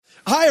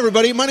Hi,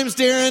 everybody. My name is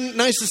Darren.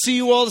 Nice to see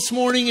you all this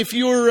morning. If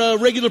you're a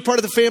regular part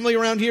of the family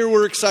around here,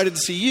 we're excited to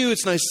see you.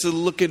 It's nice to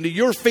look into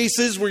your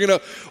faces. We're going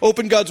to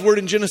open God's Word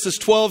in Genesis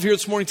 12 here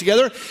this morning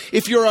together.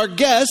 If you're our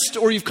guest,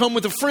 or you've come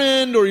with a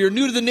friend, or you're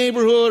new to the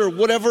neighborhood, or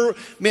whatever,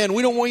 man,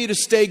 we don't want you to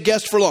stay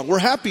guest for long. We're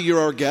happy you're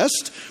our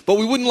guest, but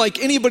we wouldn't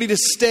like anybody to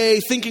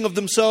stay thinking of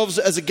themselves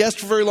as a guest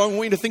for very long. We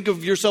want you to think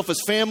of yourself as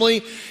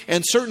family,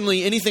 and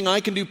certainly anything I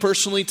can do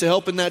personally to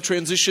help in that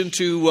transition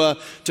to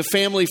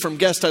family from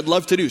guest, I'd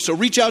love to do. So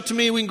reach out to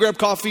me. We can grab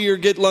coffee or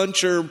get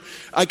lunch, or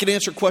I can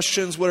answer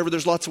questions, whatever.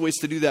 There's lots of ways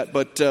to do that,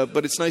 but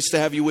it's nice to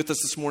have you with us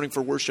this morning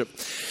for worship.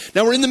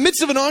 Now, we're in the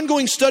midst of an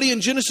ongoing study in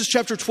Genesis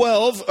chapter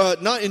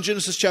 12, not in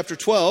Genesis chapter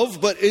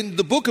 12, but in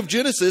the book of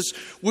Genesis.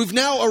 We've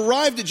now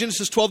arrived at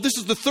Genesis 12. This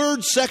is the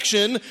third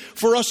section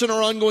for us in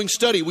our ongoing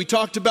study. We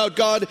talked about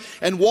God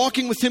and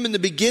walking with Him in the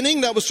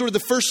beginning. That was sort of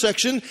the first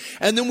section.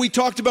 And then we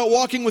talked about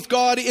walking with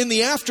God in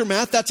the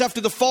aftermath. That's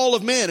after the fall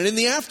of man. And in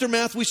the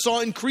aftermath, we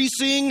saw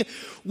increasing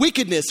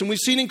wickedness, and we've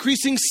seen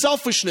increasing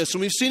selfishness,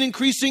 and we've seen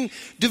increasing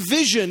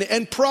division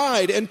and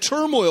pride and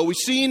turmoil. We've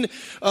seen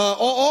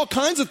all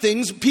kinds of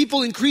things,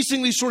 people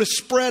increasingly sort of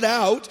spread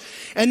out.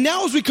 And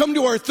now as we come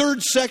to our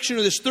third section,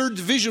 or this third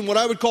division, what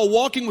I would call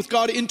walking with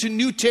God into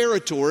new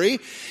territory,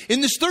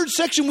 in this third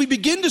section we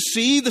begin to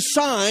see the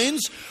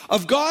signs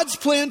of God's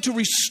plan to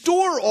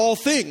restore all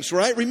things,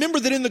 right? Remember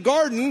that in the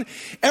garden,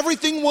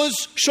 everything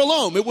was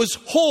shalom. It was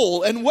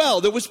whole and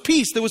well. There was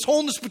peace. There was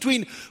wholeness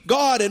between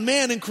God and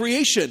man and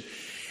creation.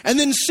 And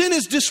then sin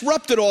has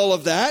disrupted all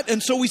of that,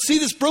 and so we see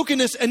this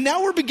brokenness, and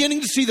now we're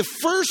beginning to see the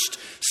first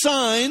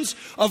signs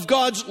of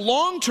God's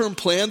long-term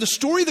plan, the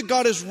story that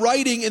God is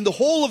writing in the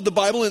whole of the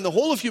Bible, in the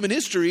whole of human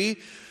history,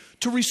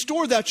 to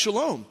restore that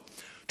shalom,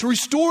 to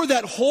restore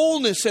that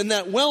wholeness and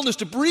that wellness,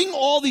 to bring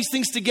all these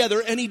things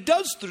together, and He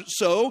does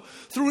so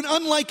through an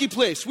unlikely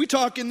place. We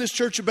talk in this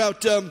church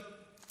about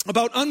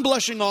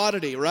unblushing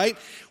oddity, right?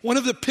 One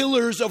of the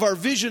pillars of our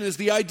vision is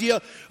the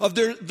idea of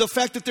the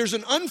fact that there's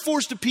an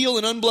unforced appeal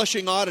and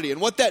unblushing oddity. And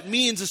what that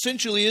means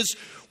essentially is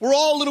we're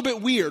all a little bit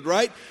weird,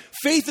 right?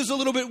 Faith is a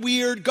little bit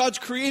weird. God's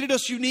created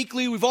us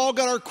uniquely. We've all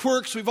got our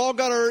quirks. We've all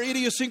got our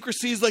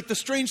idiosyncrasies, like the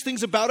strange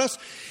things about us.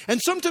 And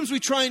sometimes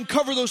we try and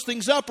cover those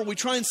things up, or we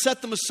try and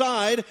set them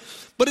aside.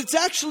 But it's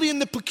actually in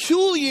the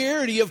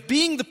peculiarity of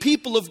being the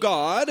people of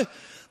God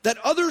that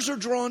others are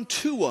drawn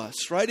to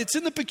us, right? It's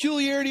in the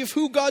peculiarity of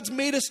who God's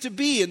made us to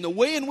be and the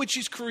way in which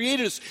He's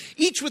created us,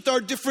 each with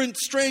our different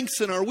strengths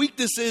and our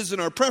weaknesses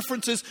and our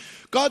preferences.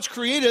 God's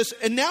created us,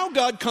 and now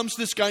God comes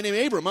to this guy named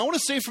Abram. I want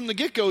to say from the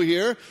get-go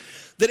here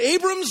that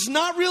Abram's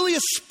not really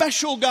a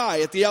special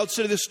guy at the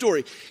outset of this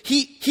story.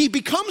 He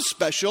becomes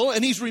special,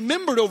 and he's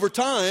remembered over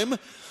time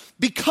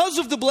because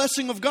of the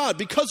blessing of God,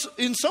 because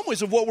in some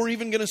ways of what we're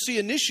even going to see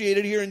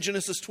initiated here in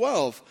Genesis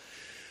 12.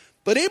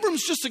 But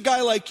Abram's just a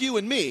guy like you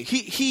and me.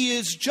 He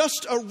is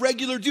just a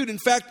regular dude. In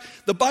fact,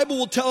 the Bible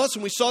will tell us,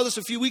 and we saw this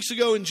a few weeks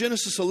ago in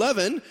Genesis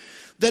 11,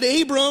 that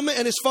Abram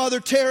and his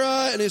father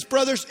Terah and his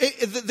brothers,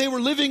 they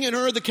were living in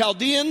Ur of the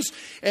Chaldeans,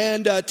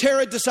 and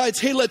Terah decides,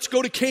 hey, let's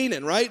go to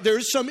Canaan, right? There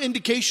is some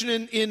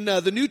indication in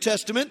the New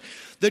Testament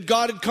that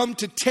God had come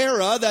to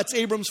Terah, that's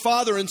Abram's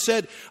father, and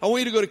said, I want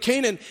you to go to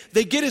Canaan.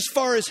 They get as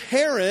far as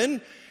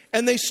Haran,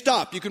 and they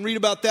stop. You can read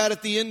about that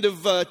at the end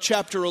of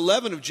chapter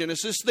 11 of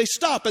Genesis. They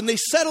stop and they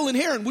settle in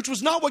Haran, which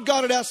was not what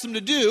God had asked them to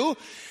do.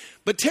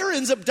 But Terah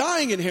ends up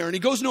dying in Haran.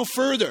 He goes no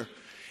further.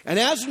 And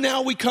as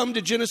now we come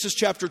to Genesis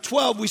chapter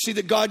 12, we see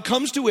that God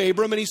comes to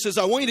Abram and He says,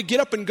 I want you to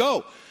get up and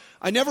go.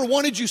 I never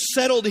wanted you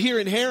settled here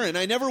in Haran.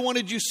 I never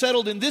wanted you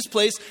settled in this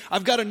place.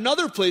 I've got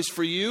another place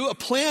for you, a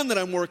plan that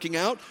I'm working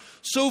out.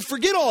 So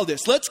forget all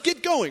this. Let's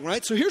get going,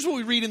 right? So here's what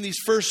we read in these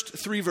first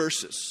three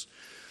verses.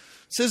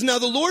 It says, now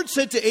the Lord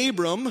said to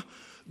Abram,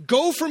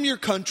 go from your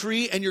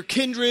country and your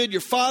kindred,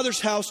 your father's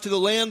house, to the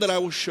land that I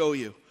will show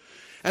you.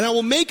 And I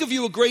will make of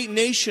you a great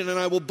nation, and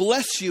I will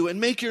bless you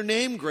and make your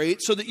name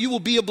great so that you will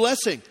be a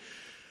blessing.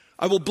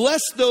 I will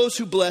bless those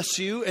who bless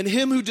you, and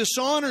him who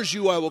dishonors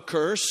you I will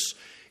curse.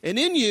 And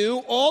in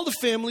you all the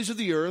families of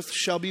the earth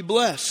shall be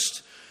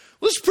blessed.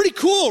 Well, this is pretty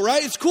cool,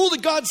 right? It's cool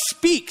that God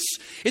speaks.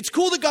 It's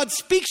cool that God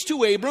speaks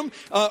to Abram.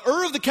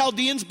 Ur of the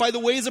Chaldeans, by the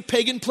way, is a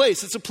pagan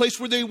place. It's a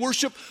place where they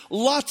worship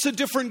lots of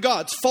different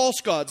gods,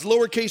 false gods,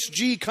 lowercase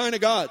g kind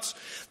of gods.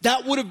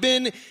 That would have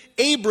been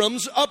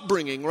Abram's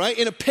upbringing, right?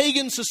 In a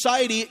pagan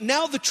society,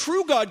 now the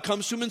true God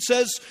comes to him and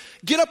says,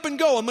 get up and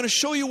go. I'm going to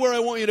show you where I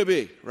want you to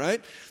be, right?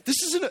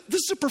 This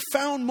is a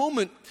profound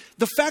moment.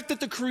 The fact that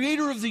the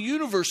creator of the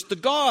universe,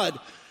 that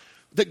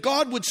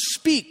God would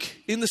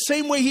speak in the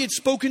same way He had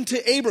spoken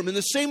to Abram, in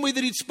the same way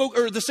that He'd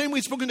the same way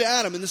He'd spoken to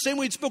Adam, in the same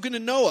way He'd spoken to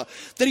Noah,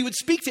 that He would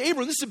speak to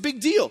Abram. This is a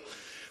big deal.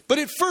 But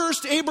at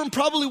first, Abram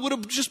probably would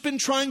have just been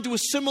trying to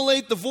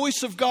assimilate the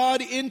voice of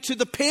God into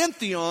the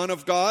pantheon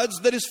of gods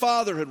that his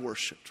father had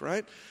worshipped,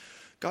 right?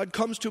 God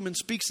comes to him and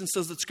speaks and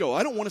says, let's go.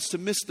 I don't want us to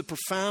miss the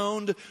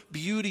profound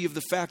beauty of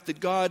the fact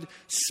that God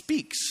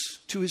speaks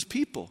to His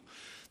people.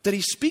 that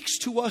he speaks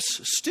to us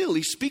still.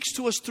 He speaks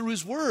to us through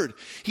his word.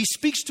 He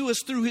speaks to us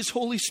through his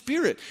Holy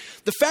Spirit.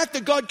 The fact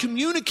that God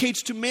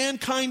communicates to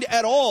mankind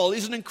at all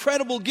is an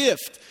incredible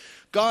gift.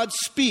 God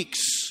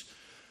speaks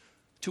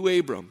to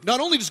Abram. Not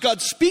only does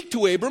God speak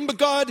to Abram, but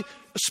God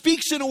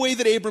speaks in a way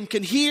that Abram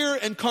can hear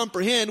and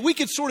comprehend. We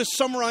could sort of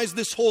summarize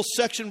this whole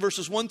section,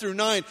 verses 1 through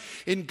 9,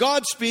 in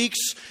God speaks,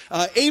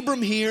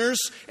 Abram hears,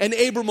 and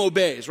Abram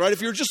obeys, right?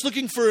 If you're just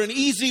looking for an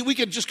easy, we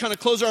could just kind of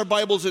close our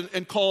Bibles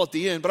and call it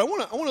the end. But I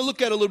want to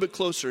look at it a little bit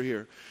closer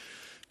here.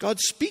 God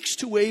speaks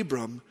to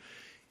Abram.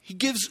 He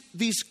gives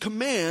these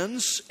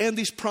commands and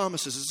these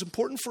promises. It's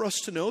important for us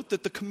to note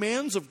that the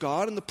commands of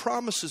God and the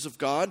promises of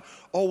God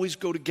always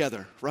go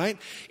together, right?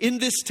 In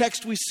this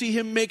text, we see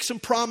him make some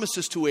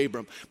promises to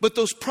Abram. But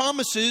those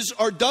promises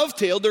are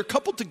dovetailed, they're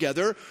coupled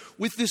together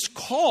with this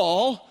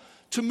call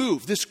to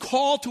move, this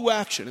call to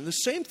action. And the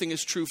same thing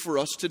is true for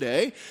us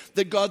today,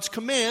 that God's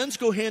commands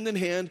go hand in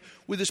hand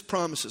with his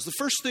promises. The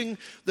first thing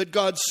that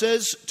God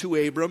says to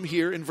Abram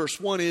here in verse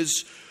 1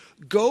 is,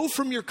 go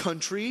from your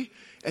country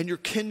and your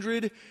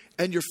kindred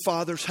and your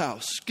father's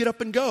house. Get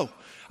up and go.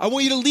 I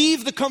want you to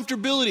leave the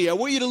comfortability. I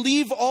want you to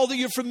leave all that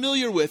you're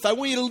familiar with. I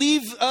want you to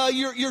leave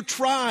your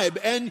tribe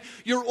and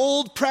your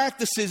old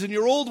practices and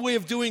your old way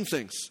of doing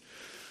things.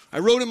 I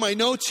wrote in my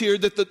notes here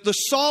that the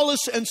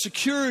solace and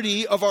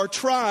security of our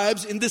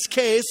tribes, in this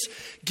case,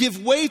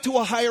 give way to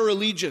a higher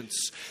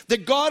allegiance.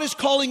 That God is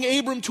calling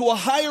Abram to a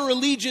higher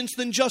allegiance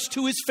than just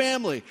to his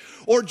family,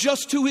 or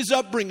just to his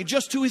upbringing,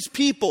 just to his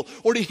people,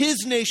 or to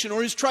his nation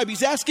or his tribe.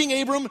 He's asking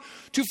Abram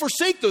to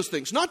forsake those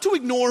things, not to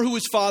ignore who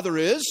his father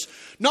is,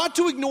 not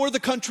to ignore the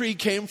country he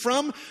came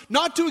from,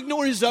 not to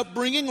ignore his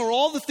upbringing or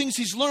all the things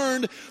he's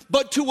learned,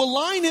 but to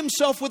align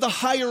himself with a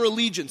higher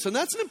allegiance. And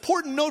that's an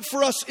important note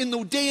for us in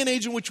the day and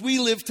age in which we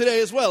live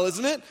today as well,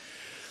 isn't it?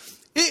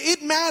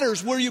 It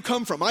matters where you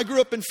come from. I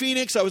grew up in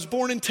Phoenix. I was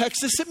born in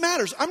Texas. It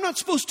matters. I'm not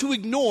supposed to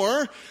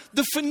ignore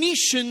the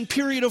Phoenician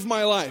period of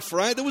my life,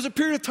 right? There was a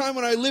period of time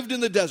when I lived in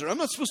the desert. I'm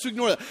not supposed to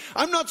ignore that.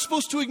 I'm not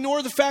supposed to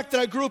ignore the fact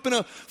that I grew up in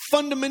a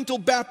fundamental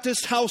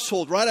Baptist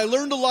household, right? I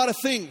learned a lot of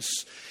things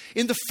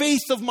in the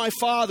faith of my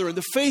father and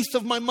the faith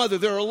of my mother.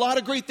 There are a lot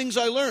of great things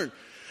I learned.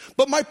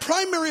 But my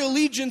primary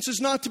allegiance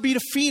is not to be to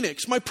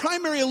Phoenix. My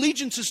primary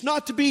allegiance is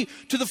not to be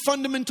to the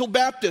fundamental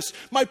Baptists.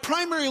 My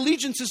primary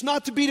allegiance is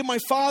not to be to my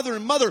father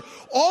and mother.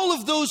 All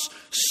of those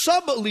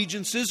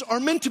sub-allegiances are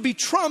meant to be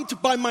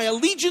trumped by my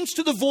allegiance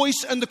to the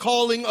voice and the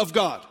calling of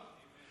God.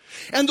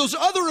 And those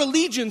other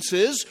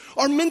allegiances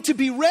are meant to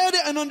be read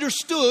and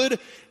understood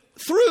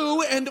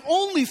through and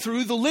only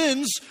through the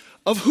lens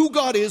of who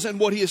God is and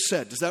what he has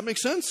said. Does that make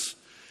sense?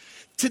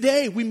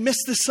 Today, we mess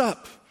this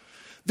up.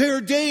 There are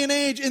in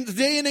the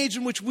day and age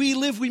in which we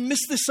live, we miss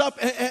this up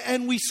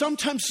and we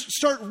sometimes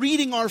start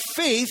reading our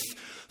faith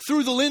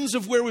through the lens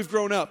of where we've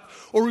grown up.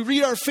 Or we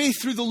read our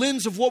faith through the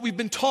lens of what we've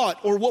been taught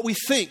or what we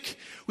think.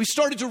 We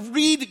started to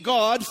read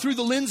God through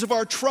the lens of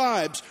our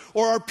tribes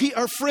or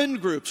our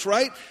friend groups,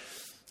 right?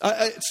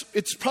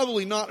 It's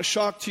probably not a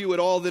shock to you at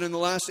all that in the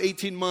last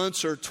 18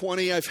 months or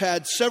 20, I've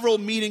had several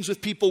meetings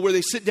with people where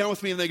they sit down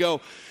with me and they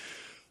go,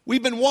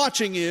 we've been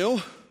watching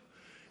you.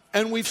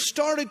 And we've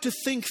started to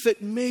think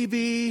that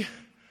maybe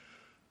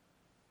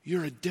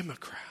you're a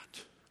Democrat,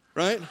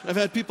 right? I've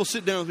had people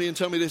sit down with me and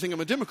tell me they think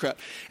I'm a Democrat.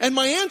 And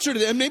my answer to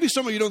them, and maybe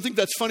some of you don't think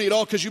that's funny at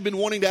all because you've been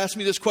wanting to ask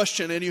me this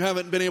question and you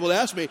haven't been able to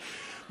ask me.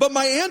 But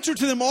my answer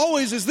to them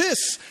always is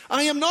this: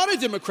 I am not a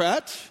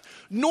Democrat,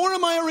 nor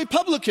am I a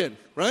Republican,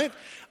 right?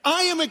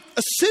 I am a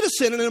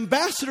citizen and an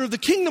ambassador of the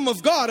kingdom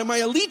of God, and my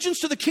allegiance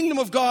to the kingdom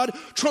of God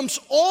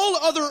trumps all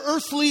other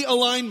earthly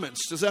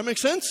alignments. Does that make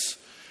sense?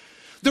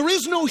 There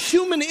is no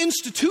human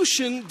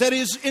institution that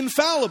is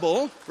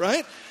infallible,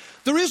 right?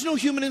 There is no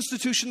human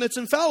institution that's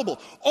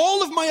infallible.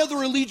 All of my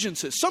other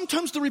allegiances,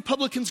 sometimes the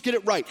Republicans get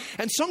it right,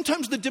 and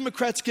sometimes the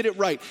Democrats get it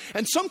right,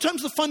 and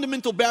sometimes the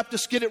fundamental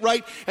Baptists get it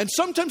right, and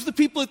sometimes the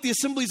people at the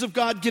Assemblies of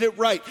God get it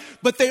right.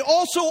 But they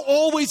also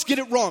always get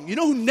it wrong. You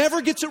know who never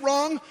gets it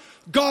wrong?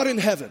 God in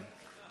heaven,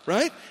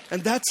 right?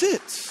 And that's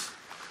it.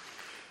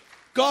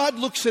 God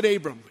looks at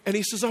Abram and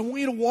he says, I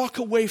want you to walk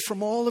away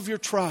from all of your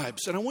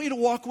tribes, and I want you to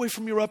walk away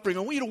from your upbringing.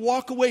 I want you to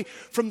walk away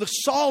from the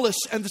solace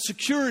and the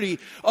security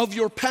of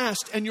your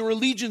past and your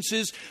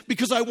allegiances,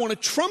 because I want to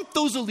trump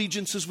those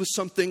allegiances with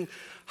something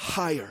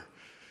higher.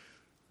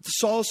 The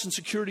solace and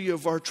security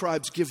of our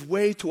tribes give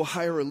way to a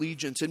higher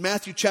allegiance. In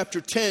Matthew chapter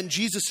 10,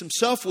 Jesus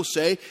himself will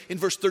say in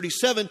verse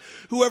 37,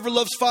 whoever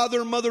loves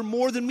father or mother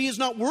more than me is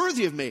not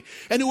worthy of me.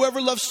 And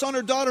whoever loves son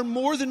or daughter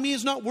more than me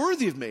is not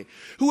worthy of me.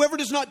 Whoever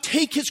does not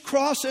take his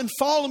cross and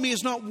follow me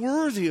is not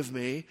worthy of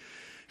me.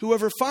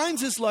 Whoever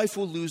finds his life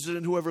will lose it,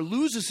 and whoever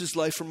loses his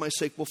life for my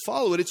sake will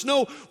follow it. It's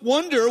no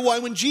wonder why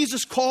when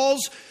Jesus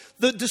calls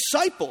the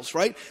disciples,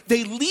 right,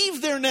 they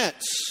leave their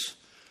nets.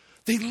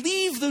 They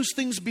leave those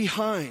things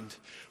behind.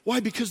 Why?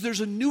 Because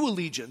there's a new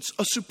allegiance,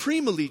 a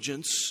supreme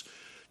allegiance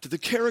to the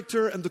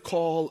character and the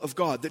call of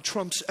God that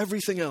trumps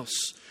everything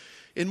else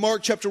In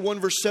Mark chapter 1,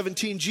 verse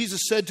 17,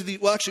 Jesus said to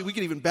well, actually, we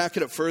can even back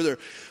it up further.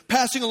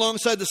 Passing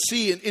alongside the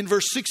sea, in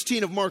verse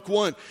 16 of Mark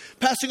 1,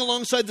 passing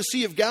alongside the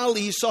Sea of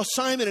Galilee, he saw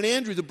Simon and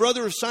Andrew, the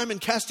brother of Simon,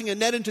 casting a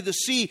net into the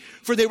sea,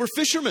 for they were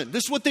fishermen.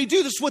 This is what they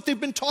do. This is what they've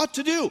been taught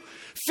to do.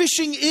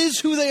 Fishing is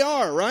who they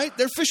are, right?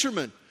 They're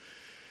fishermen.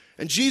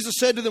 And Jesus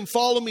said to them,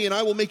 follow me, and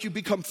I will make you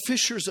become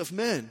fishers of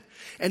men.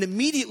 And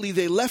immediately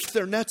they left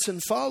their nets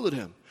and followed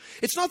him.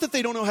 It's not that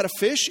they don't know how to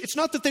fish. It's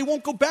not that they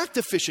won't go back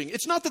to fishing.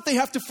 It's not that they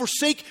have to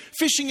forsake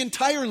fishing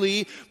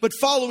entirely, but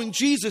following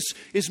Jesus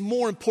is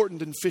more important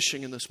than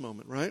fishing in this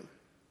moment, right?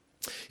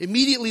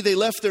 Immediately they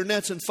left their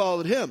nets and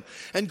followed him.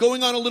 And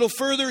going on a little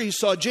further, he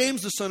saw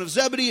James, the son of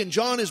Zebedee, and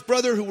John, his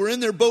brother, who were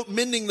in their boat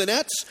mending the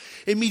nets.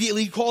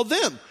 Immediately he called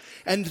them.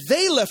 And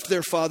they left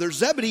their father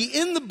Zebedee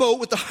in the boat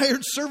with the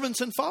hired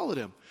servants and followed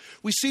him.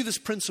 We see this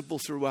principle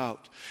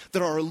throughout,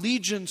 that our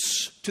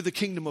allegiance to the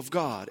kingdom of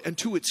God and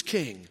to its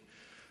king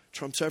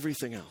trumps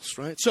everything else,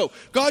 right? So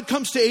God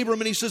comes to Abram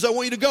and he says, I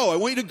want you to go. I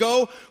want you to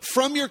go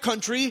from your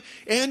country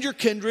and your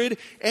kindred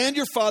and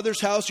your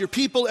father's house, your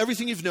people,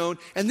 everything you've known.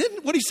 And then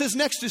what he says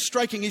next is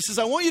striking. He says,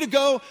 I want you to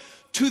go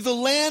to the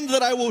land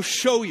that I will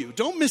show you.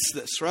 Don't miss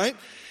this, right?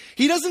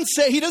 He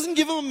doesn't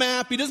give him a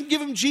map. He doesn't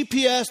give him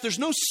GPS. There's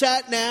no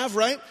sat nav,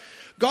 right?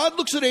 God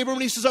looks at Abram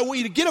and he says, I want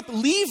you to get up,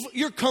 leave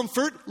your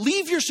comfort,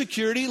 leave your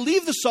security,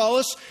 leave the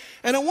solace,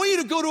 and I want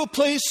you to go to a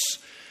place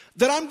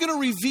that I'm going to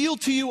reveal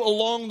to you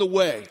along the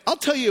way. I'll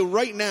tell you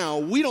right now,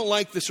 we don't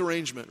like this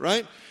arrangement,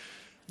 right?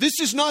 This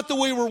is not the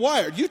way we're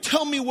wired. You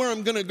tell me where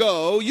I'm going to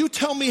go. You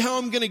tell me how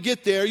I'm going to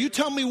get there. You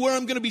tell me where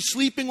I'm going to be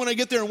sleeping when I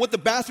get there and what the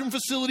bathroom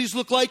facilities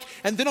look like,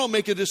 and then I'll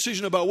make a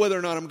decision about whether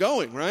or not I'm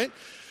going, right?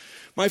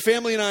 My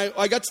family and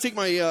I got to take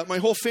my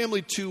whole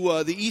family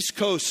to the East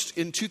Coast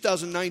in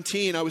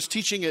 2019. I was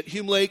teaching at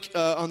Hume Lake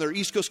on their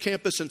East Coast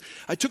campus, and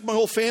I took my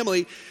whole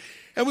family.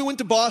 And we went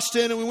to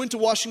Boston, and we went to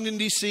Washington,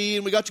 D.C.,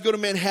 and we got to go to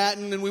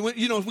Manhattan, and we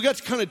got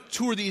to kind of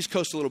tour the East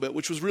Coast a little bit,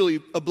 which was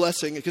really a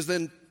blessing, because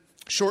then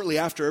shortly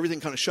after, everything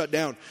kind of shut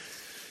down.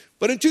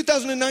 But in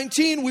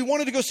 2019, we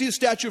wanted to go see the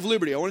Statue of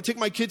Liberty. I wanted to take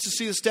my kids to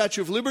see the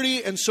Statue of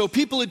Liberty, and so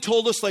people had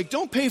told us, like,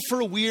 don't pay for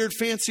a weird,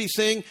 fancy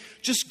thing.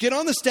 Just get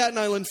on the Staten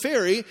Island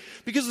Ferry,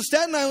 because the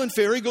Staten Island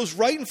Ferry goes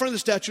right in front of the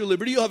Statue of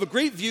Liberty. You'll have a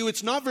great view.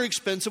 It's not very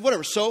expensive,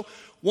 whatever. So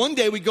one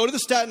day we go to the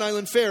Staten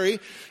Island Ferry,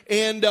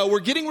 and we're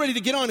getting ready to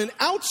get on. And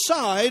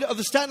outside of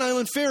the Staten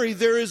Island Ferry,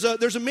 there's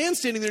a man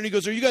standing there, and he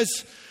goes, are you guys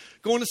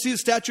going to see the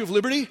Statue of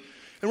Liberty?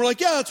 And we're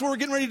like, yeah, that's what we're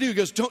getting ready to do. He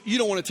goes, you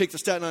don't want to take the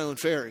Staten Island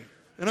Ferry.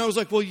 And I was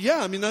like, well,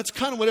 yeah, I mean, that's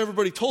kind of what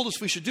everybody told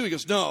us we should do. He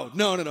goes, no.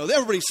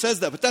 Everybody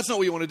says that, but that's not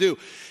what you want to do.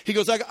 He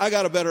goes, I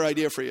got a better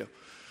idea for you.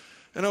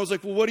 And I was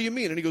like, well, what do you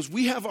mean? And he goes,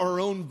 we have our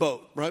own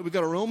boat, right? We've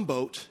got our own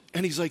boat.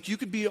 And he's like, you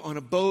could be on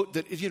a boat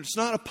that, it's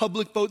not a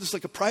public boat. This is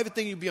like a private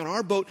thing. You'd be on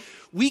our boat.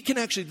 We can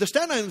actually, the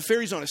Staten Island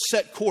Ferry's on a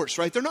set course,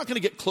 right? They're not going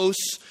to get close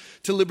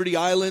to Liberty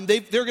Island.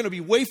 They're going to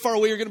be way far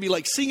away. You're going to be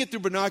like seeing it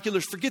through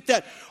binoculars. Forget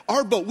that.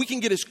 Our boat, we can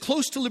get as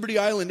close to Liberty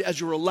Island as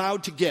you're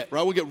allowed to get,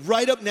 right? We'll get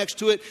right up next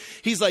to it.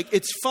 He's like,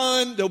 it's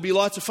fun. There'll be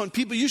lots of fun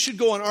people. You should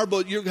go on our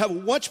boat. You'll have a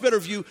much better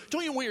view.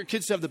 Don't you want your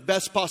kids to have the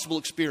best possible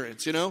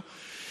experience,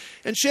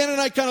 And Shannon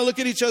and I kind of look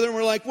at each other and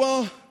we're like,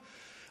 well,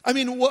 I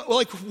mean,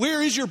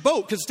 where is your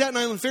boat? Because Staten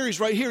Island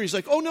Ferry's right here. He's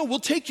like, oh no, we'll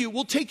take you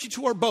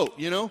to our boat,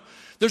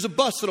 There's a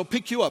bus that'll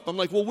pick you up. I'm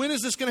like, well, when is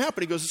this going to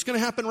happen? He goes, it's going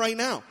to happen right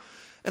now.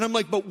 And I'm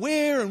like, but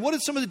where? And what are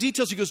some of the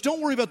details? He goes,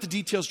 don't worry about the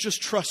details.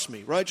 Just trust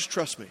me, right? Just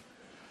trust me.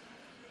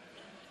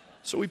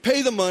 So we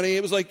pay the money.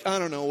 It was like, I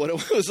don't know what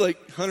it was,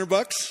 like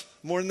 $100,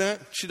 more than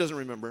that. She doesn't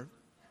remember.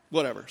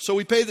 Whatever. So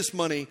we pay this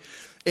money.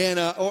 And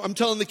I'm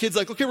telling the kids,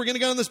 like, okay, we're going to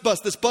get on this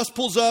bus. This bus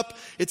pulls up.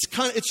 It's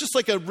just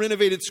like a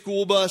renovated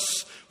school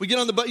bus. We get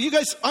on the bus. You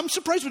guys, I'm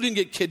surprised we didn't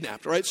get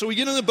kidnapped, right? So we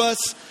get on the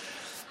bus.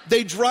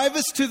 They drive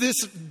us to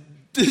this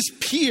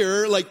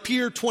pier, like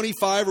Pier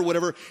 25 or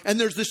whatever, and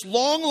there's this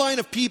long line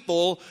of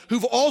people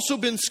who've also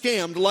been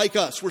scammed like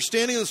us. We're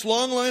standing in this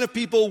long line of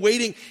people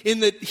waiting in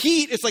the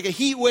heat. It's like a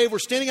heat wave. We're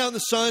standing out in the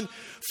sun.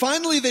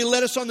 Finally, they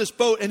let us on this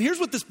boat, and here's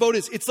what this boat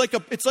is. It's like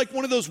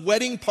one of those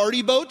wedding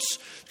party boats.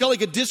 It's got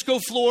like a disco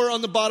floor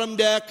on the bottom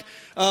deck.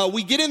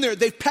 We get in there.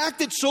 They've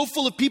packed it so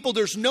full of people,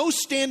 there's no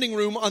standing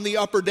room on the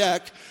upper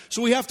deck,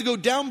 so we have to go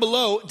down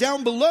below.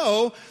 Down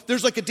below,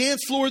 there's like a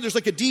dance floor. There's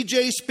like a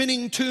DJ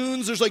spinning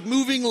tunes. There's like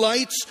moving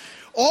lights.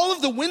 All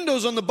of the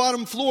windows on the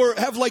bottom floor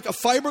have like a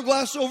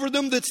fiberglass over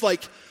them that's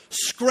like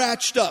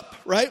scratched up,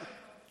 right?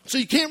 So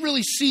you can't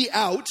really see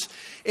out.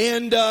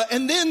 And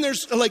then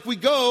there's like we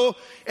go,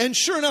 and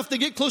sure enough, they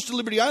get close to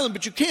Liberty Island,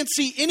 but you can't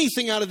see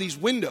anything out of these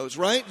windows,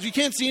 right? You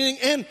can't see anything.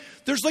 And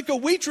there's like a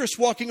waitress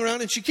walking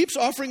around, and she keeps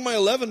offering my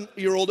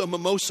 11-year-old a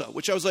mimosa,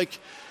 which I was like,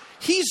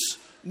 he's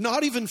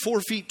not even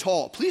 4 feet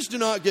tall. Please do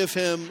not give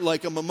him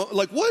like a mimosa.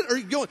 Like, what are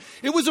you going?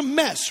 It was a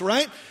mess,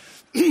 right?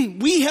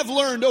 We have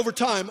learned over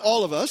time,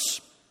 all of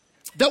us,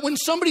 that when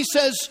somebody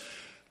says,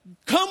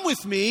 come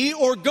with me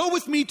or go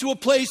with me to a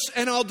place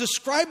and I'll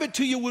describe it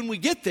to you when we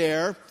get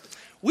there,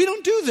 we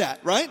don't do that,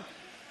 right?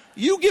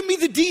 You give me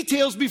the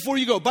details before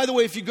you go. By the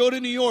way, if you go to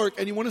New York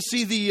and you want to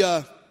see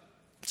the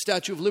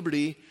Statue of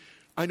Liberty,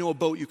 I know a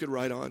boat you could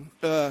ride on.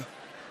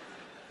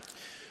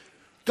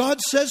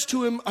 God says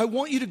to him, I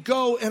want you to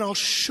go and I'll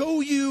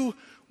show you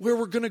where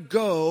we're going to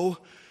go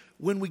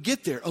when we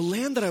get there. A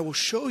land that I will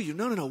show you.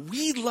 No.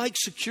 We like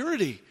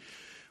security.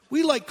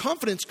 We like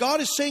confidence.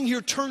 God is saying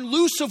here, turn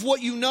loose of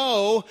what you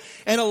know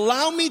and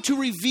allow me to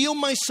reveal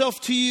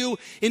myself to you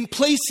in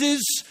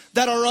places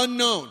that are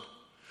unknown.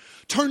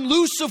 Turn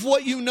loose of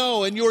what you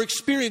know and your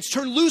experience.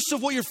 Turn loose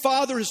of what your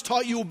father has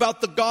taught you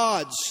about the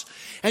gods.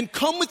 And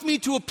come with me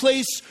to a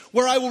place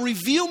where I will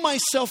reveal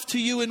myself to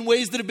you in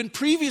ways that have been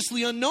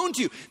previously unknown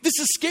to you. This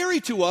is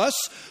scary to us,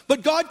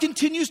 but God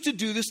continues to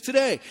do this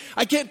today.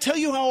 I can't tell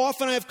you how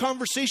often I have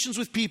conversations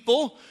with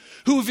people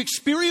who have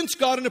experienced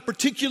God in a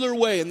particular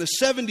way in the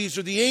 70s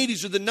or the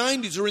 80s or the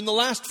 90s or in the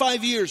last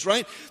 5 years,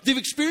 right? They've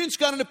experienced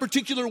God in a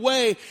particular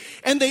way,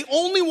 and they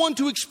only want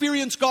to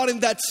experience God in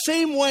that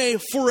same way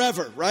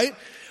forever, right?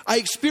 I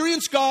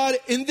experienced God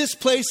in this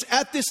place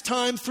at this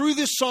time through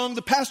this song.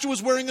 The pastor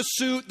was wearing a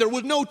suit. There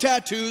were no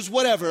tattoos,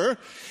 whatever.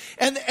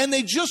 And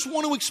they just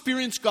want to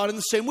experience God in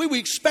the same way. We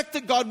expect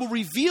that God will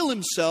reveal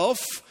himself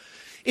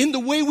in the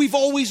way we've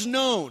always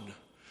known.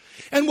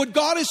 And what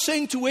God is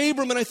saying to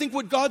Abram, and I think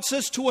what God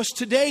says to us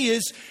today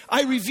is,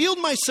 I revealed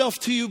myself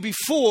to you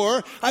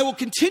before. I will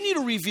continue to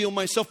reveal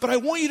myself, but I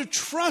want you to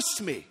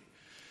trust me.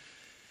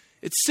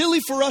 It's silly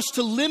for us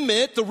to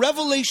limit the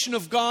revelation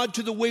of God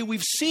to the way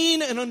we've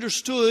seen and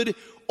understood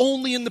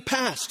only in the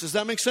past. Does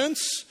that make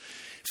sense?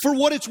 For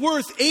what it's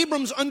worth,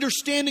 Abram's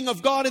understanding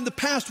of God in the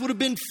past would have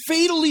been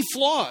fatally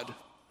flawed.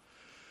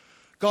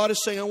 God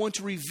is saying, I want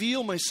to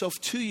reveal myself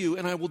to you,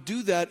 and I will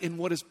do that in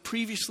what has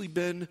previously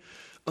been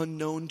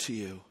unknown to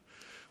you.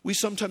 We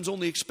sometimes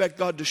only expect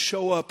God to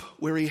show up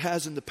where he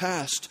has in the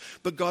past,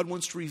 but God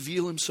wants to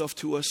reveal himself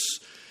to us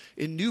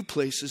in new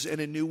places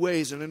and in new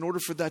ways. And in order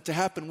for that to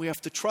happen, we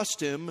have to trust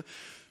him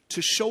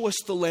to show us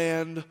the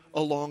land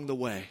along the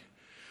way.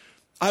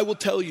 I will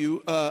tell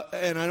you,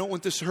 and I don't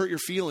want this to hurt your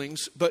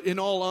feelings, but in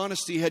all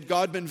honesty, had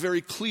God been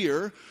very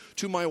clear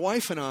to my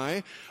wife and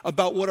I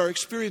about what our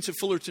experience at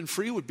Fullerton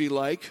Free would be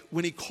like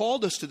when he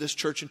called us to this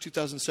church in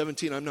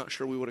 2017, I'm not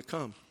sure we would have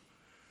come.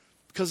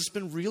 Because it's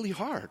been really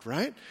hard,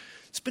 right?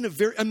 It's been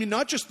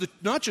not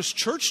just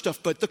church stuff,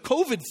 but the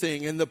COVID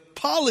thing and the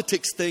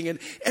politics thing and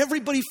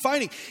everybody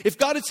fighting. If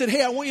God had said,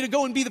 hey, I want you to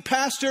go and be the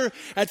pastor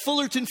at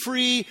Fullerton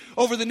Free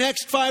over the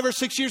next 5 or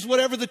 6 years,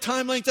 whatever the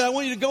time length, I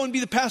want you to go and be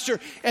the pastor,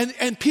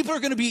 and people are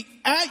going to be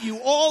at you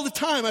all the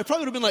time, I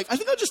probably would have been like, I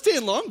think I'll just stay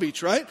in Long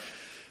Beach, right?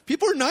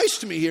 People are nice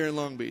to me here in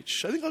Long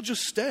Beach. I think I'll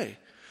just stay.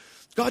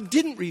 God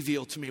didn't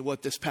reveal to me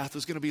what this path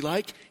was going to be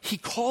like. He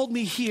called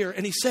me here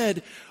and he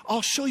said,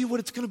 I'll show you what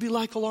it's going to be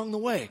like along the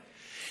way.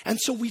 And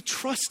so we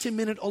trust him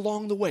in it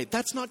along the way.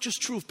 That's not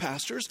just true of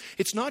pastors.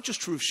 It's not just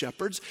true of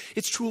shepherds.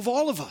 It's true of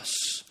all of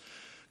us.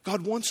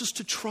 God wants us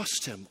to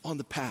trust him on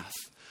the path.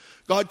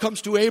 God comes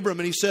to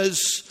Abram and he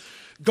says,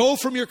 go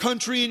from your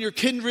country and your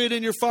kindred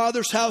and your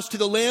father's house to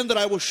the land that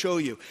I will show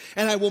you.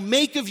 And I will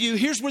make of you,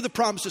 here's where the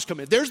promises come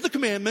in. There's the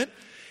commandment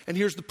and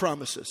here's the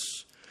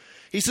promises.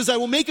 He says, I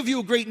will make of you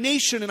a great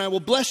nation, and I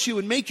will bless you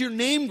and make your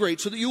name great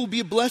so that you will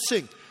be a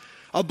blessing.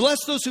 I'll bless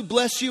those who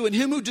bless you, and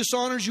him who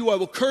dishonors you I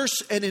will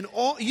curse, and in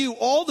all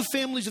the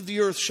families of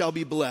the earth shall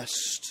be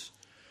blessed.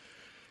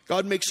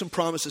 God makes some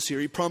promises here.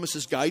 He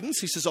promises guidance.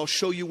 He says, I'll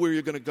show you where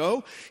you're going to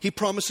go. He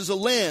promises a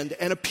land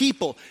and a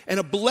people and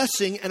a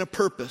blessing and a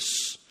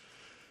purpose.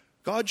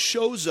 God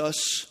shows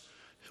us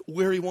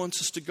where he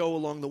wants us to go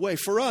along the way.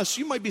 For us,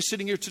 you might be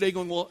sitting here today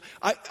going, well,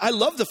 I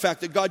love the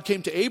fact that God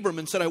came to Abram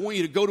and said, I want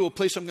you to go to a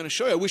place I'm going to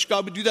show you. I wish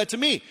God would do that to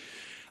me.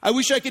 I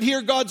wish I could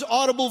hear God's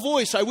audible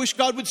voice. I wish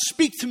God would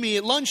speak to me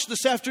at lunch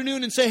this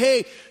afternoon and say,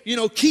 hey,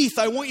 Keith,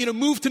 I want you to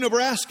move to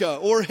Nebraska.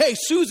 Or, hey,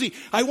 Susie,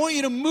 I want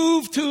you to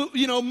move to,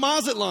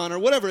 Mazatlan or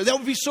whatever. That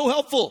would be so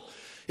helpful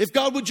if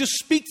God would just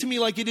speak to me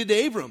like he did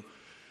to Abram.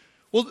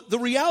 Well, the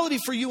reality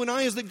for you and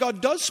I is that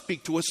God does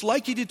speak to us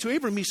like he did to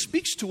Abram. He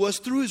speaks to us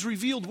through his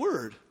revealed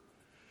word.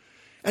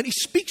 And he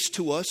speaks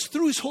to us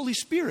through his Holy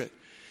Spirit.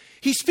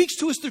 He speaks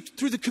to us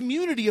through the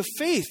community of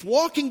faith,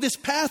 walking this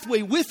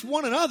pathway with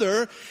one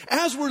another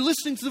as we're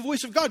listening to the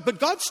voice of God. But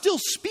God still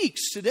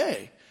speaks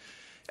today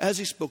as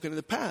he's spoken in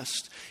the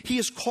past. He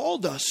has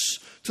called us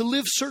to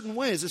live certain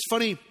ways. It's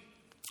funny,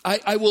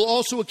 I will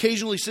also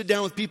occasionally sit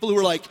down with people who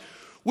are like,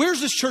 where's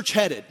this church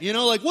headed?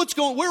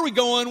 Where are we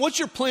going? What's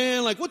your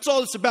plan? What's all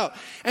this about?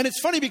 And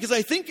it's funny because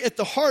I think at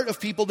the heart of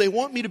people, they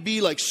want me to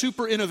be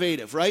super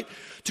innovative, right?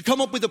 To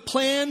come up with a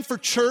plan for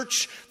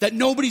church that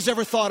nobody's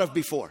ever thought of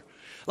before.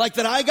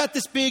 That I got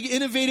this big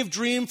innovative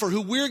dream for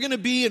who we're going to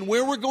be and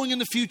where we're going in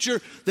the future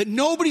that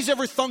nobody's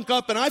ever thunk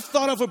up, and I've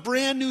thought of a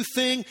brand new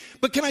thing.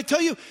 But can I tell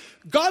you,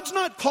 God's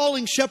not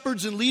calling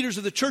shepherds and leaders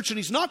of the church, and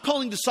he's not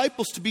calling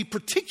disciples to be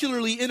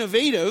particularly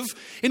innovative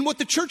in what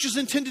the church is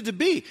intended to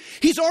be.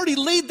 He's already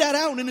laid that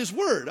out in his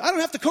word. I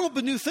don't have to come up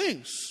with new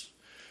things.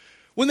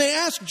 When they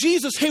ask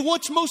Jesus, hey,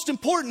 what's most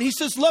important? He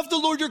says, love the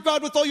Lord your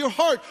God with all your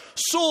heart,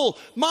 soul,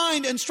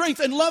 mind, and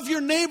strength, and love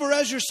your neighbor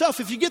as yourself.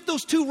 If you get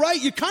those two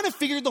right, you kind of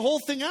figured the whole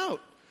thing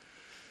out.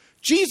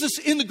 Jesus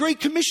in the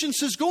Great Commission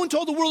says, go into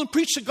all the world and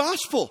preach the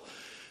gospel.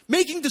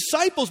 making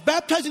disciples,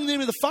 baptizing in the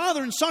name of the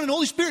Father and Son and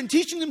Holy Spirit, and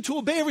teaching them to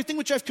obey everything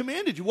which I've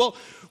commanded you. Well,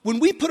 when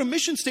we put a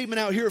mission statement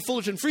out here at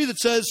Fullerton Free that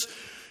says,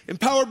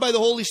 empowered by the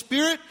Holy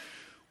Spirit,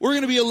 we're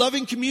going to be a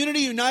loving community,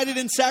 united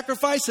in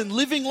sacrifice and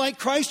living like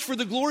Christ for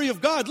the glory of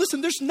God.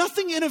 Listen, there's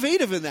nothing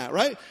innovative in that,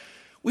 right?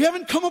 We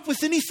haven't come up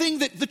with anything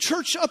that the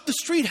church up the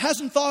street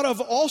hasn't thought of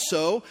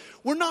also.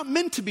 We're not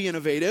meant to be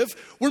innovative.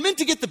 We're meant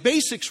to get the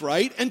basics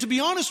right. And to be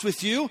honest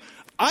with you,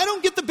 I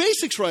don't get the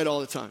basics right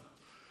all the time.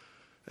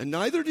 And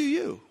neither do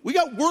you. We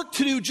got work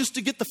to do just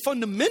to get the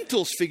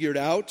fundamentals figured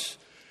out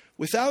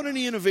without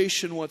any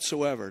innovation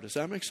whatsoever. Does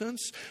that make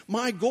sense?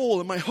 My goal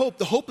and my hope,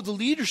 the hope of the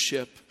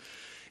leadership,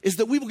 is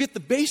that we will get the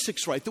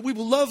basics right, that we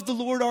will love the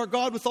Lord our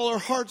God with all our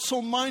heart,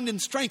 soul, mind, and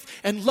strength,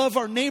 and love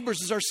our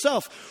neighbors as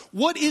ourselves.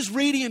 What is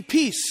radiant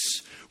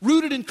peace?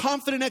 Rooted in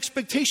confident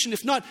expectation,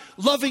 if not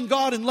loving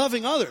God and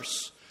loving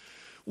others.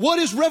 What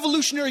is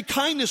revolutionary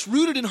kindness?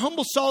 Rooted in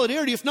humble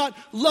solidarity, if not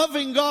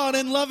loving God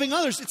and loving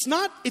others. It's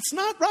not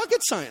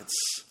rocket science.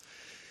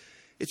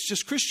 It's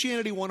just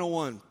Christianity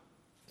 101.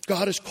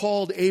 God has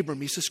called Abram.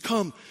 He says,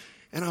 come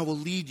and I will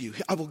lead you.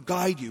 I will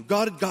guide you.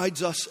 God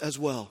guides us as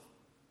well.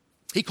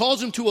 He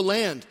calls him to a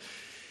land.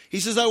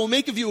 He says, I will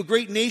make of you a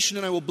great nation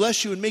and I will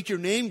bless you and make your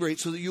name great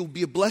so that you'll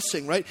be a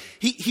blessing, right?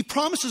 He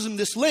promises him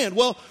this land.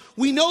 Well,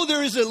 we know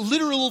there is a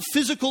literal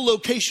physical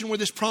location where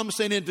this promised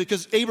land is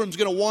because Abram's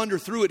going to wander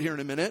through it here in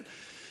a minute.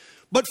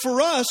 But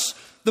for us,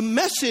 the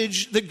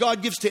message that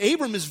God gives to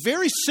Abram is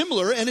very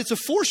similar, and it's a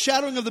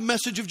foreshadowing of the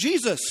message of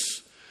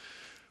Jesus,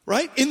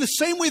 right? In the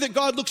same way that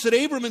God looks at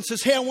Abram and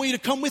says, hey, I want you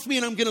to come with me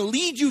and I'm going to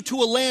lead you to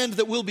a land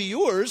that will be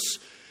yours.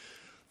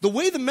 The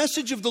way the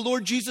message of the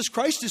Lord Jesus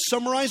Christ is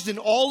summarized in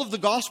all of the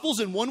Gospels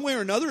in one way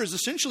or another is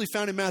essentially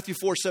found in Matthew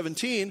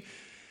 4:17.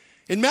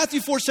 In Matthew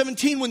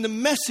 4:17, when the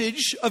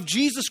message of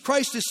Jesus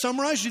Christ is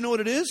summarized, you know what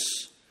it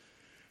is?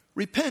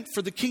 Repent,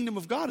 for the kingdom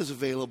of God is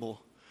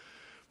available.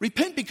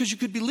 Repent because you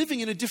could be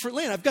living in a different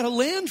land. I've got a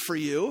land for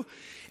you,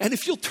 and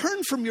if you'll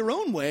turn from your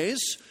own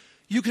ways,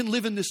 you can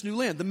live in this new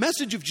land. The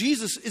message of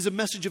Jesus is a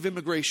message of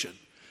immigration,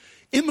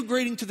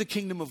 immigrating to the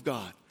kingdom of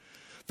God.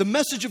 The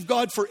message of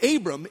God for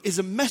Abram is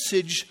a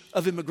message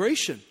of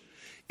immigration,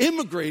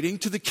 immigrating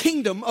to the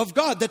kingdom of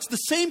God. That's the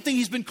same thing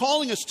he's been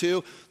calling us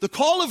to, the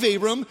call of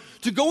Abram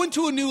to go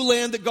into a new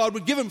land that God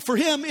would give him. For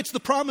him, it's the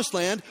promised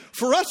land.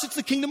 For us, it's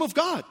the kingdom of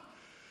God.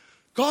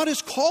 God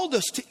has called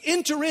us to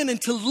enter in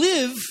and to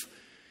live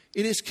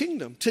in his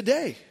kingdom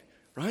today,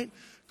 right?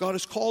 God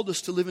has called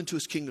us to live into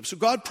his kingdom. So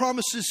God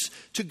promises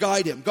to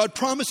guide him. God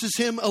promises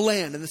him a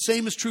land, and the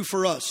same is true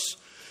for us.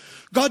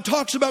 God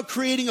talks about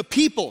creating a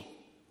people.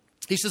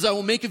 He says, I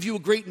will make of you a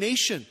great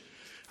nation.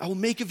 I will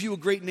make of you a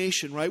great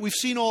nation, right? We've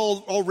seen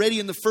already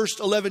in the first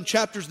 11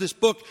 chapters of this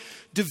book,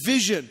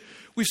 division.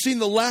 We've seen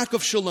the lack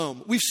of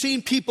shalom. We've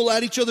seen people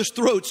at each other's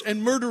throats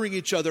and murdering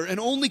each other and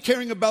only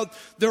caring about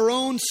their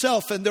own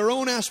self and their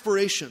own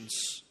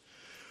aspirations.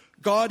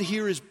 God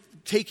here is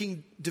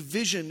taking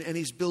division and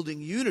he's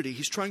building unity.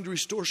 He's trying to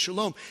restore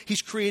shalom.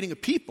 He's creating a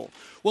people.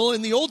 Well,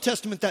 in the Old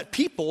Testament, that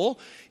people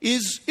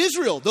is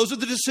Israel. Those are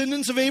the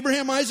descendants of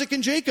Abraham, Isaac,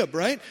 and Jacob,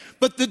 right?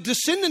 But the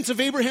descendants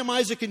of Abraham,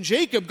 Isaac, and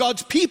Jacob,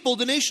 God's people,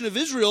 the nation of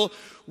Israel,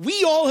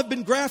 we all have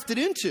been grafted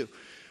into.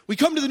 We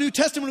come to the New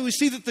Testament and we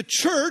see that the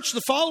church,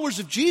 the followers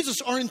of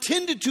Jesus, are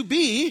intended to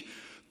be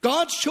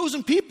God's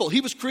chosen people.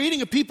 He was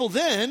creating a people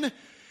then,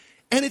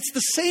 and it's the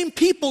same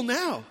people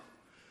now.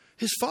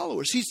 His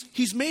followers.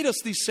 He's made us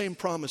these same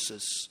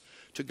promises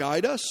to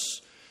guide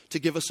us, to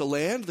give us a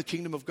land, the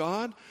kingdom of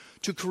God,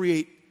 to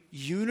create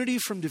unity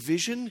from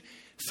division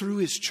through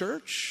his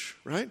church,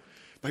 right?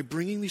 By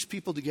bringing these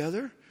people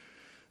together.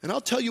 And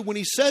I'll tell you, when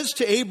he says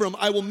to Abram,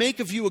 I will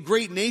make of you a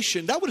great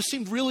nation, that would have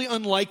seemed really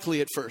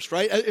unlikely at first,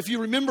 right? If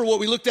you remember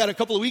what we looked at a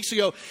couple of weeks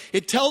ago,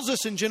 it tells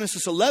us in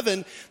Genesis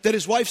 11 that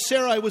his wife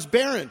Sarai was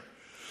barren.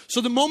 So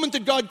the moment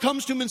that God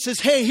comes to him and says,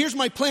 hey, here's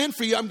my plan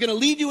for you. I'm going to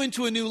lead you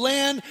into a new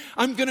land.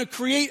 I'm going to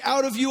create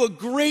out of you a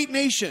great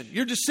nation.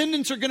 Your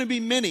descendants are going to be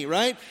many,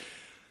 right?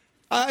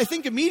 I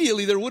think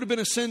immediately there would have been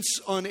a sense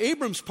on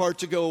Abram's part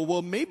to go,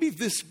 well, maybe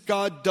this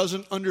God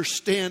doesn't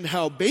understand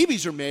how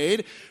babies are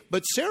made,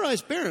 but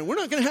Sarai's barren. We're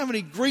not going to have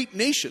any great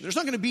nation. There's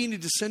not going to be any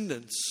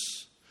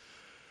descendants.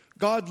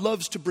 God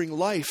loves to bring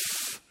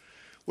life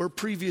where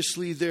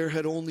previously there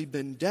had only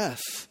been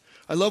death.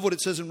 I love what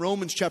it says in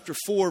Romans chapter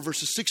 4,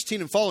 verses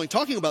 16 and following,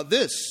 talking about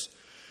this.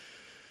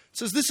 It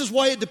says, this is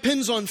why it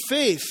depends on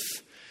faith,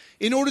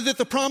 in order that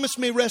the promise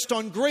may rest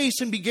on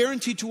grace and be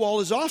guaranteed to all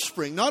his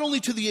offspring, not only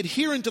to the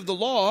adherent of the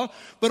law,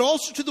 but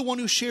also to the one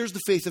who shares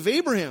the faith of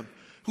Abraham,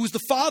 who is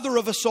the father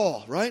of us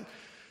all, right?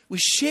 We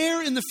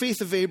share in the faith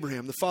of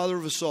Abraham, the father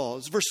of us all.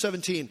 It's verse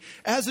 17.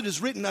 As it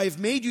is written, I have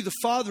made you the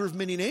father of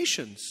many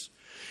nations.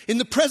 In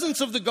the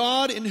presence of the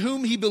God in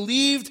whom he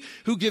believed,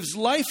 who gives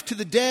life to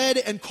the dead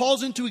and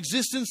calls into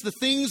existence the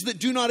things that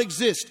do not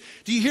exist.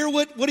 Do you hear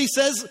what he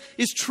says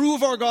is true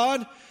of our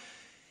God?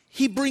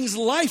 He brings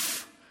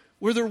life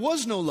where there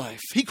was no life.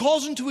 He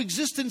calls into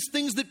existence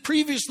things that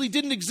previously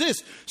didn't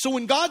exist. So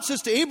when God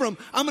says to Abram,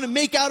 I'm going to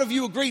make out of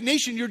you a great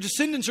nation, your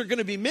descendants are going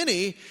to be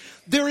many,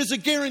 there is a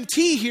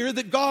guarantee here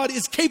that God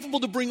is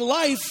capable to bring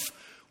life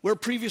where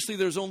previously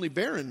there's only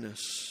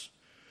barrenness.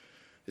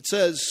 It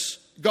says,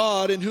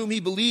 God, in whom he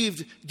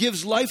believed,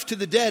 gives life to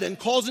the dead and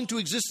calls into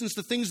existence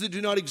the things that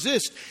do not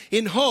exist.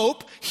 In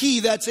hope,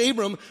 he, that's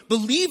Abram,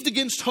 believed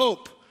against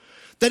hope,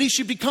 that he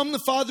should become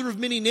the father of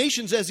many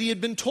nations, as he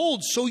had been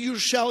told, so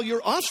shall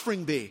your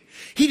offspring be.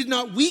 He did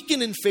not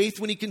weaken in faith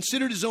when he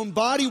considered his own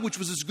body, which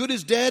was as good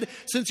as dead,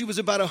 since he was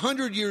about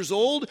 100 years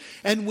old,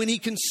 and when he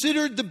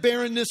considered the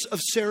barrenness of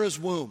Sarah's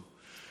womb.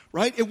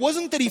 Right? It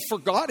wasn't that he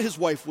forgot his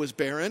wife was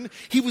barren.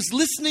 He was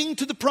listening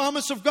to the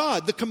promise of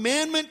God, the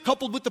commandment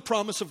coupled with the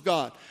promise of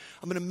God.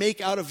 I'm going to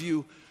make out of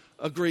you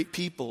a great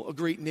people, a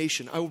great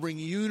nation. I will bring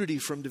unity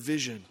from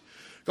division.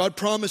 God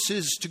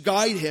promises to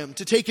guide him,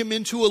 to take him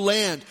into a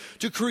land,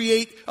 to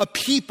create a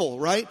people,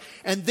 right?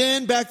 And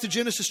then back to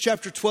Genesis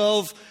chapter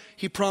 12,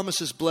 he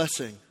promises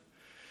blessing.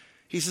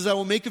 He says, I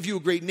will make of you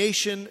a great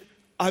nation.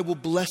 I will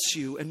bless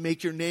you and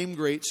make your name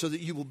great so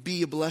that you will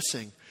be a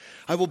blessing.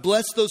 I will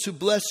bless those who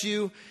bless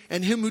you,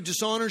 and him who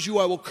dishonors you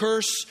I will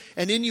curse,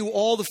 and in you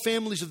all the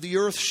families of the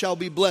earth shall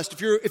be blessed.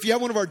 If you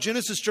have one of our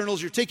Genesis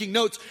journals, you're taking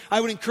notes, I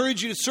would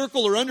encourage you to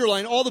circle or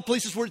underline all the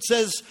places where it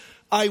says,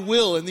 I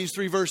will in these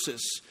 3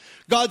 verses.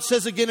 God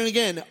says again and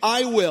again,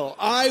 I will,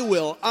 I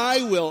will,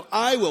 I will,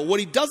 I will.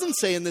 What he doesn't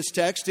say in this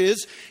text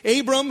is,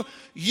 Abram,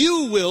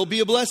 you will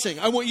be a blessing.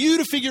 I want you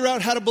to figure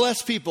out how to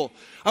bless people.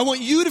 I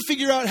want you to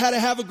figure out how to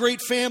have a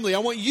great family. I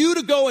want you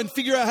to go and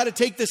figure out how to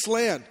take this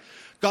land.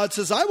 God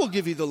says, I will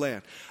give you the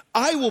land.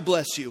 I will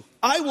bless you.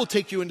 I will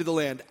take you into the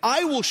land.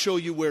 I will show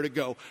you where to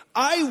go.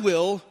 I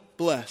will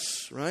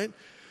bless, right?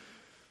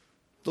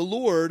 The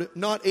Lord,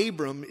 not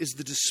Abram, is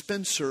the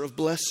dispenser of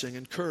blessing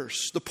and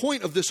curse. The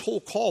point of this whole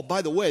call,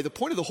 by the way, the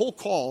point of the whole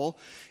call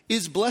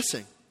is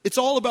blessing. It's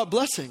all about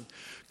blessing.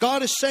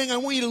 God is saying, I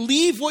want you to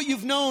leave what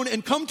you've known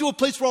and come to a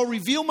place where I'll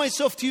reveal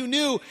myself to you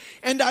new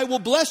and I will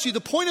bless you.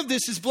 The point of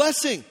this is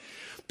blessing.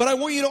 But I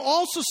want you to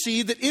also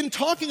see that in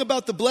talking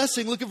about the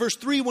blessing, look at verse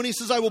 3 when he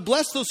says, I will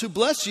bless those who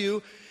bless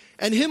you,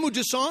 and him who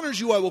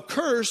dishonors you I will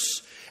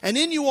curse, and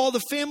in you all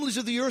the families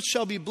of the earth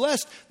shall be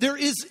blessed. There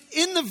is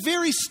in the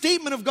very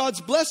statement of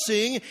God's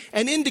blessing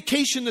an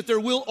indication that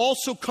there will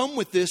also come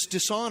with this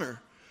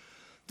dishonor.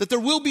 That there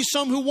will be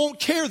some who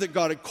won't care that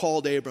God had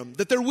called Abram.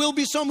 That there will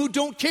be some who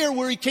don't care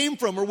where he came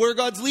from or where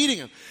God's leading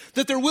him.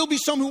 That there will be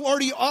some who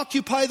already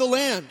occupy the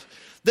land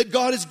that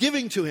God is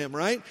giving to him,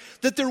 right?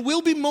 That there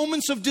will be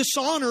moments of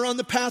dishonor on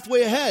the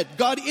pathway ahead.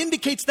 God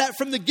indicates that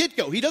from the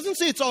get-go. He doesn't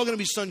say it's all going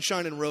to be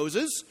sunshine and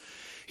roses.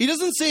 He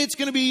doesn't say it's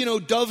going to be,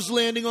 doves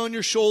landing on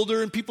your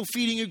shoulder and people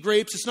feeding you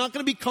grapes. It's not going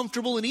to be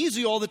comfortable and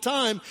easy all the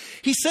time.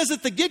 He says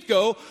at the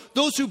get-go,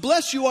 those who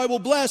bless you I will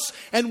bless,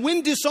 and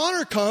when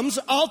dishonor comes,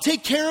 I'll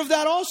take care of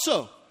that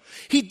also.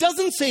 He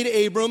doesn't say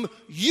to Abram,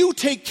 you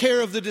take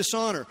care of the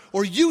dishonor,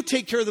 or you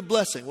take care of the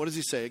blessing. What does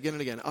he say again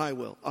and again? I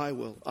will, I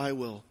will, I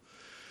will.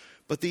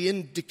 But the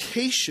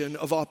indication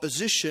of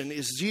opposition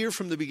is here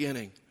from the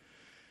beginning.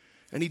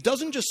 And he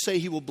doesn't just say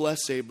he will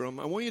bless Abram.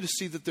 I want you to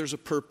see that there's a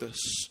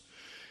purpose.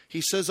 He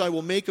says, I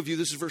will make of you,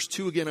 this is verse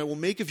 2 again, I will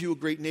make of you a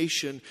great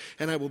nation,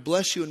 and I will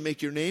bless you and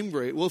make your name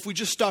great. Well, if we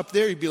just stopped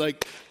there, you'd be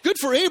like, good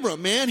for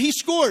Abram, man. He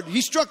scored.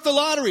 He struck the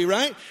lottery,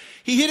 right?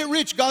 He hit it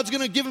rich. God's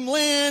going to give him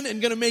land and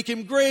going to make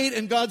him great,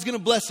 and God's going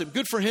to bless him.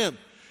 Good for him.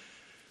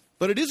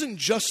 But it isn't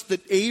just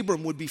that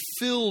Abram would be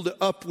filled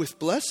up with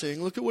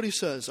blessing. Look at what he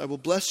says. I will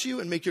bless you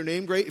and make your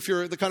name great. If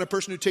you're the kind of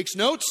person who takes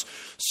notes,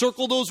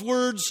 circle those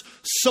words,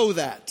 so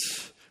that.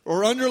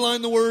 Or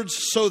underline the words,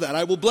 so that.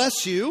 I will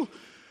bless you,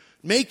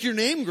 make your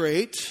name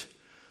great,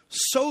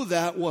 so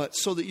that what?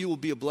 So that you will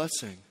be a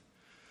blessing.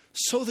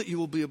 So that you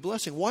will be a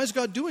blessing. Why is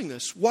God doing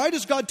this? Why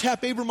does God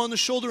tap Abram on the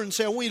shoulder and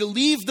say, I want you to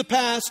leave the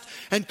past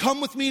and come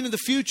with me into the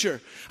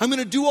future? I'm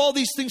going to do all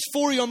these things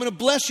for you. I'm going to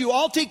bless you.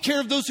 I'll take care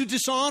of those who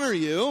dishonor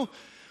you.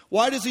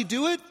 Why does he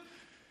do it?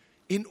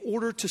 In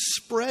order to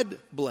spread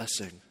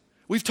blessing.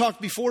 We've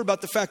talked before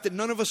about the fact that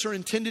none of us are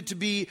intended to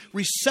be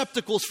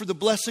receptacles for the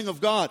blessing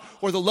of God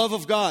or the love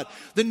of God.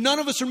 That none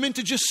of us are meant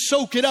to just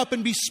soak it up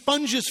and be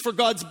sponges for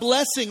God's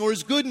blessing or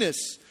his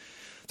goodness.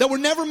 That we're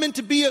never meant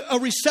to be a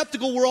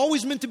receptacle. We're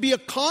always meant to be a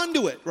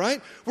conduit,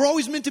 right? We're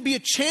always meant to be a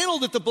channel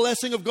that the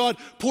blessing of God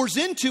pours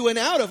into and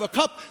out of. A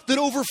cup that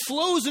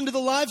overflows into the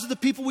lives of the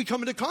people we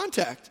come into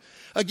contact.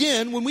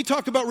 Again, when we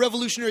talk about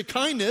revolutionary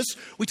kindness,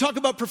 we talk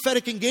about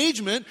prophetic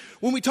engagement,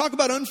 when we talk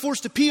about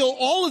unforced appeal,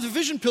 all of the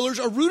vision pillars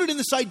are rooted in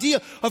this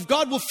idea of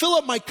God will fill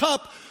up my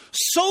cup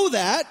so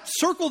that,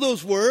 circle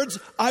those words,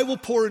 I will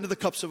pour into the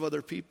cups of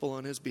other people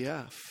on his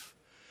behalf.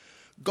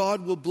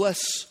 God will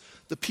bless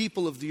the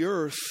people of the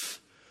earth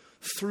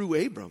through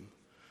Abram.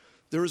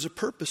 There is a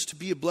purpose to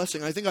be a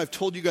blessing. I think I've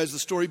told you guys the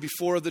story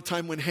before of the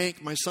time when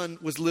Hank, my son,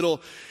 was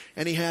little,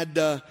 and he had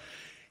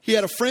He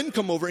had a friend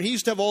come over, and he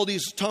used to have all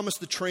these Thomas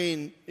the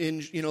Train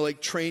in,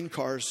 like train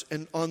cars.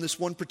 And on this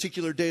one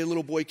particular day, a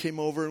little boy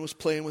came over and was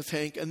playing with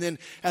Hank. And then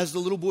as the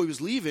little boy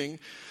was leaving,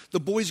 the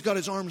boy's got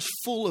his arms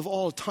full of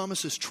all of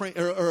Thomas's train,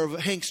 or of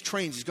Hank's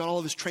trains. He's got all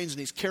of his trains, and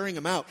he's carrying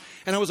them out.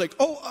 And I was like,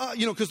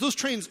 because those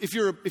trains, if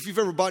you've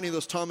ever bought any of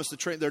those Thomas the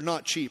Train, they're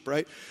not cheap,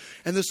 right?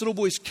 And this little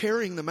boy's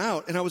carrying them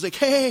out. And I was like,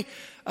 hey,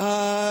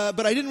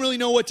 but I didn't really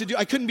know what to do.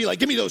 I couldn't be like,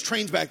 give me those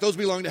trains back. Those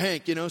belong to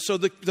Hank, So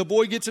the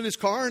boy gets in his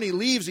car and he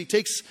leaves. He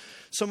takes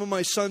some of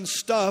my son's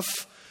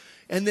stuff.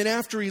 And then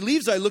after he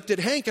leaves, I looked at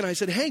Hank and I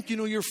said, Hank,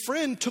 your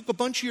friend took a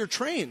bunch of your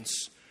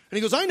trains. And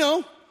he goes, I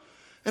know.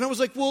 And I was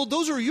like, well,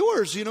 those are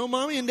yours.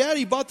 Mommy and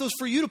Daddy bought those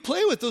for you to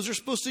play with. You're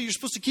supposed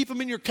to keep them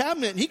in your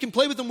cabinet. And he can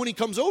play with them when he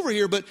comes over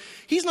here, but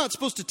he's not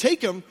supposed to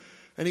take them.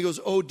 And he goes,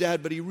 oh,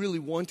 Dad, but he really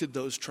wanted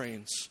those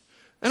trains.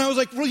 And I was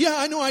like, well, yeah,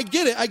 I know, I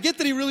get it. I get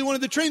that he really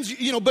wanted the trains,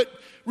 but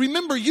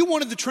remember, you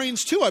wanted the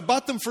trains too. I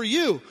bought them for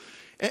you.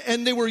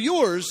 And they were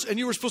yours, and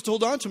you were supposed to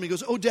hold on to them. He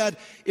goes, oh, Dad,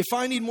 if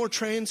I need more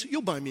trains,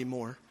 you'll buy me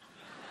more.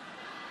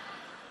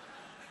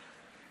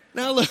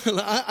 Now, look,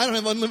 I don't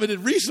have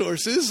unlimited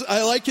resources.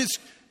 I like his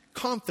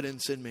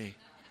confidence in me.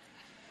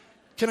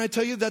 Can I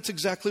tell you that's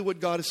exactly what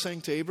God is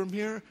saying to Abram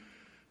here?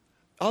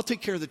 I'll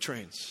take care of the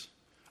trains.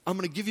 I'm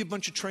going to give you a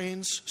bunch of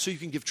trains so you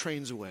can give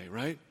trains away,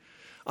 right?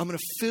 I'm going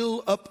to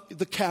fill up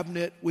the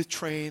cabinet with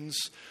trains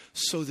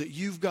so that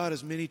you've got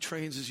as many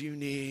trains as you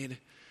need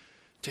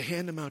to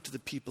hand them out to the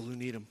people who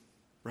need them,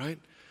 right?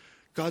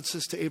 God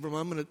says to Abram,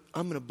 I'm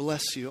going to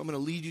bless you. I'm going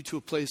to lead you to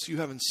a place you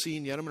haven't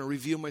seen yet. I'm going to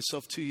reveal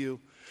myself to you.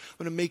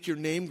 I'm going to make your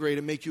name great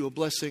and make you a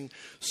blessing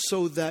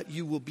so that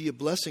you will be a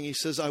blessing. He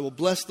says, I will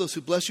bless those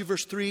who bless you,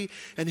 verse 3,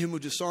 and him who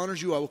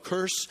dishonors you I will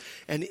curse,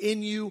 and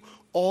in you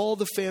all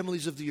the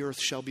families of the earth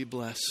shall be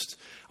blessed.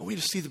 I want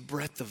you to see the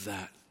breadth of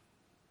that.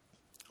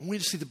 I want you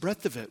to see the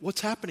breadth of it.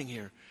 What's happening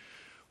here?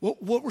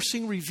 What we're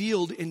seeing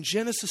revealed in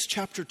Genesis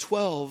chapter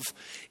 12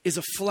 is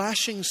a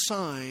flashing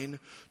sign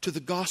to the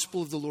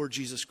gospel of the Lord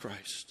Jesus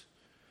Christ.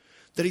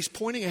 That he's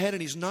pointing ahead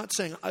and he's not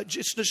saying,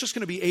 it's just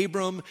going to be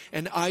Abram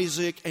and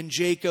Isaac and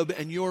Jacob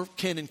and your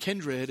kin and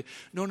kindred.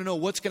 No.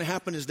 What's going to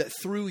happen is that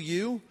through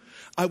you,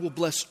 I will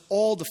bless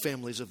all the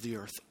families of the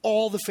earth.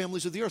 All the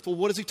families of the earth. Well,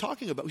 what is he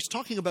talking about? He's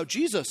talking about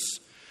Jesus.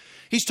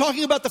 He's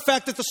talking about the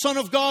fact that the Son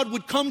of God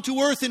would come to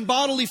earth in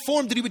bodily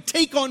form, that he would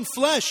take on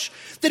flesh,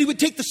 that he would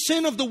take the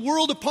sin of the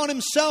world upon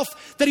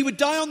himself, that he would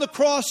die on the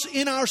cross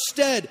in our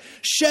stead,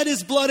 shed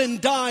his blood and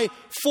die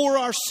for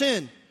our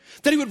sin,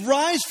 that he would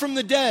rise from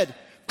the dead,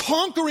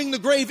 conquering the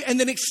grave, and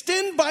then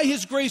extend by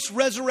his grace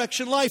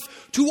resurrection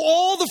life to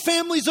all the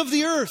families of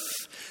the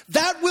earth.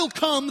 That will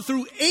come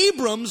through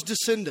Abram's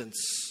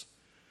descendants.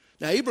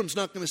 Now, Abram's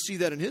not going to see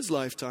that in his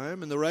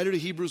lifetime, and the writer to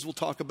Hebrews will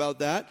talk about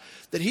that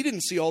he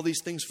didn't see all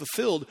these things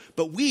fulfilled.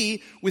 But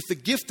we, with the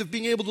gift of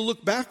being able to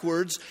look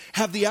backwards,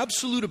 have the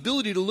absolute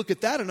ability to look at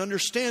that and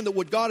understand that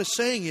what God is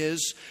saying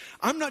is,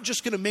 I'm not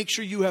just going to make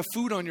sure you have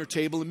food on your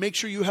table and make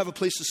sure you have a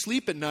place to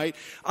sleep at night.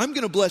 I'm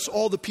going to bless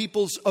all the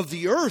peoples of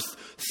the earth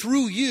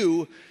through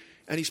you.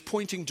 And he's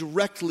pointing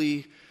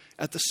directly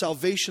at the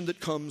salvation that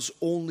comes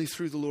only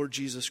through the Lord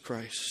Jesus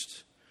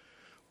Christ.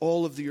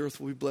 All of the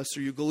earth will be blessed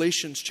through you.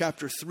 Galatians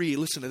chapter 3,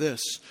 listen to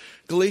this.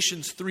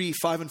 Galatians 3,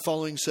 5 and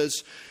following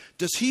says,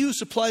 does he who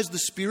supplies the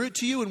Spirit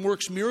to you and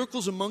works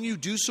miracles among you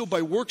do so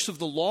by works of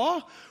the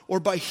law or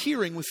by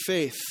hearing with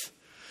faith?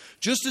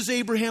 Just as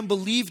Abraham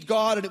believed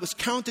God and it was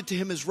counted to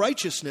him as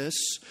righteousness,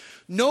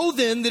 know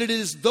then that it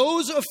is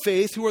those of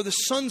faith who are the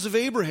sons of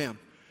Abraham.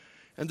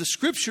 And the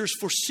scriptures,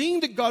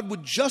 foreseeing that God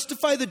would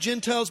justify the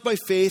Gentiles by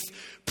faith,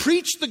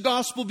 preached the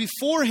gospel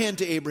beforehand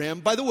to Abraham.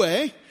 By the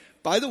way,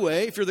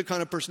 if you're the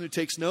kind of person who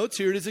takes notes,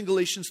 here it is in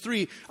Galatians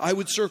 3. I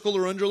would circle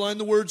or underline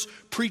the words,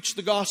 preach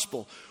the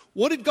gospel.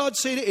 What did God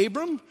say to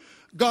Abram?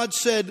 God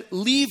said,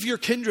 leave your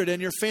kindred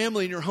and your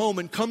family and your home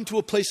and come to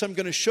a place I'm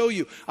going to show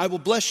you. I will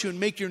bless you and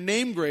make your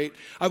name great.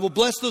 I will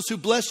bless those who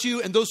bless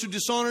you, and those who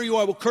dishonor you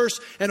I will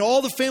curse, and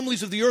all the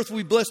families of the earth will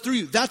be blessed through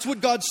you. That's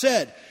what God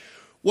said.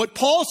 What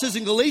Paul says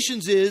in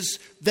Galatians is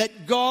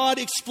that God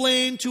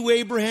explained to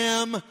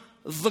Abraham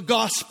the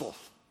gospel,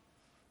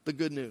 the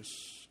good news.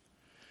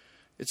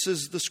 It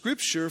says the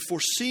scripture,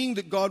 foreseeing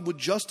that God would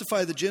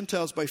justify the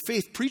Gentiles by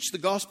faith, preached the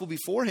gospel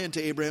beforehand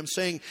to Abraham,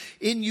 saying,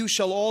 in you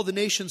shall all the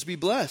nations be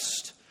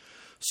blessed.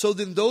 So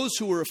then those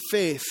who are of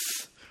faith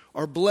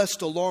are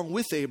blessed along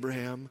with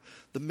Abraham,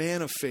 the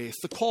man of faith.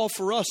 The call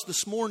for us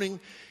this morning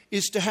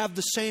is to have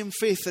the same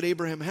faith that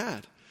Abraham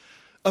had.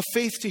 A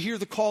faith to hear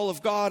the call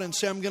of God and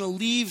say, I'm going to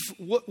leave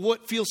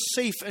what feels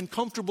safe and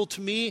comfortable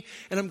to me,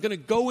 and I'm going to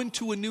go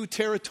into a new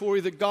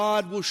territory that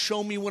God will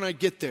show me when I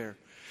get there.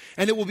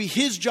 And it will be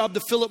his job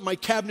to fill up my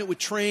cabinet with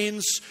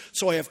trains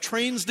so I have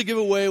trains to give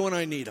away when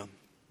I need them,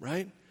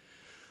 right?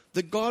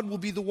 That God will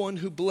be the one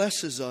who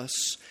blesses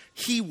us.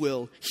 He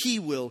will.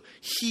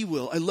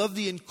 I love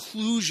the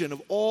inclusion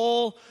of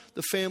all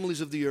the families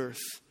of the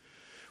earth.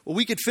 Well,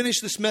 we could finish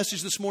this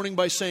message this morning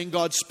by saying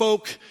God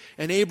spoke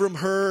and Abram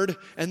heard.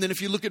 And then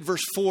if you look at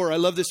verse 4, I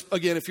love this.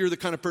 Again, if you're the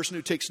kind of person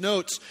who takes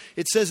notes,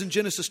 it says in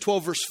Genesis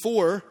 12 verse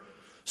 4,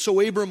 So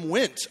Abram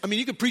went. I mean,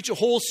 you could preach a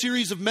whole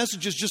series of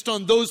messages just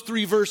on those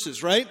 3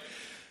 verses, right?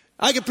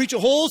 I could preach a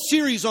whole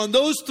series on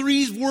those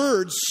 3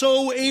 words.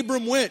 So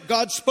Abram went.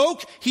 God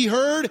spoke, he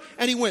heard,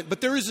 and he went.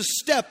 But there is a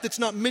step that's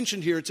not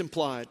mentioned here. It's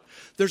implied.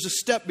 There's a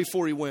step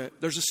before he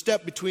went. There's a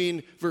step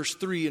between verse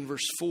 3 and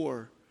verse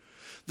 4.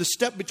 The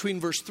step between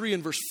verse 3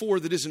 and verse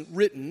 4 that isn't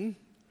written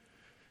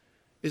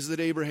is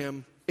that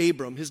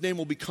Abram, his name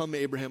will become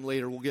Abraham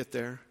later. We'll get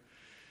there.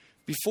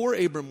 Before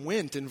Abram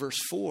went in verse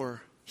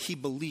 4, he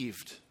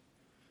believed.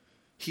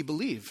 He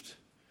believed.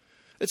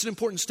 It's an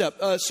important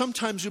step.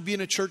 Sometimes you'll be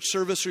in a church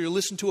service or you'll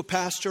listen to a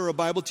pastor or a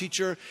Bible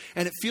teacher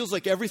and it feels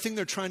like everything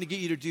they're trying to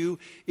get you to do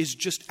is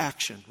just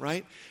action,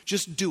 right?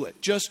 Just do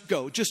it. Just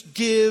go. Just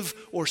give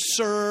or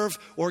serve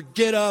or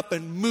get up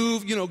and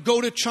move. Go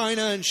to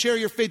China and share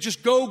your faith.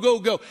 Just go, go,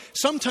 go.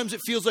 Sometimes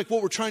it feels like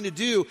what we're trying to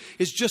do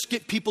is just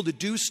get people to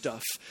do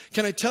stuff.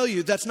 Can I tell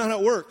you, that's not how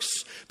it works.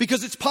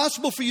 Because it's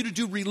possible for you to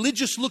do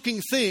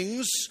religious-looking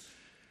things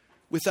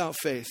without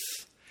faith.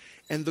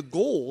 And the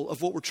goal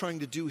of what we're trying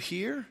to do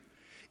here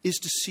is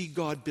to see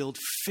God build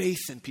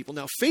faith in people.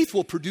 Now, faith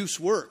will produce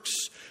works,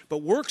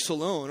 but works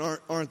alone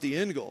aren't the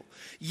end goal.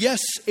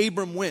 Yes,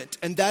 Abram went,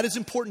 and that is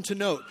important to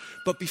note.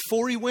 But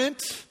before he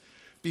went,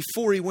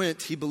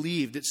 he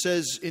believed. It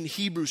says in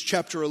Hebrews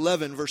chapter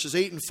 11, verses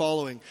 8 and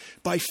following,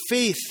 by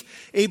faith,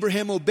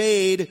 Abraham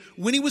obeyed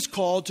when he was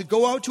called to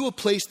go out to a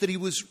place that he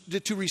was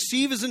to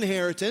receive his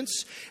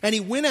inheritance, and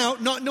he went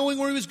out not knowing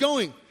where he was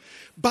going.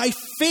 By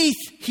faith,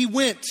 he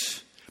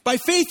went. By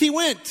faith, he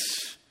went.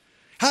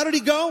 How did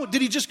he go?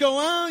 Did he just go,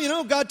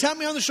 God tapped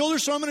me on the shoulder,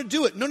 so I'm going to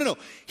do it? No.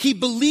 He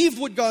believed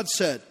what God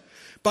said.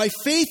 By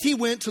faith, he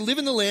went to live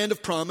in the land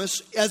of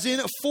promise, as in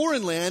a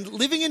foreign land,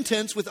 living in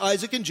tents with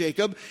Isaac and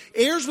Jacob,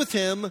 heirs with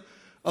him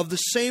of the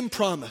same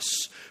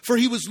promise. For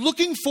he was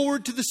looking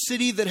forward to the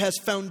city that has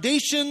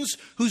foundations,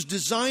 whose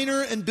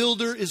designer and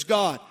builder is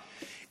God.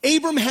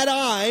 Abram had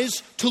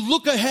eyes to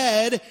look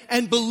ahead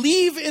and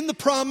believe in the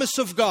promise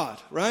of God,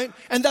 right?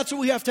 And that's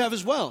what we have to have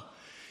as well.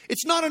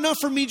 It's not enough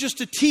for me just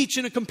to teach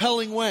in a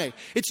compelling way.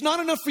 It's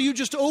not enough for you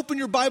just to open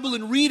your Bible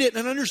and read it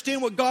and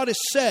understand what God has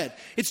said.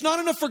 It's not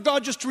enough for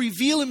God just to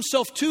reveal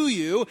himself to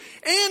you.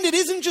 And it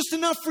isn't just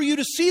enough for you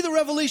to see the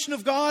revelation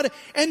of God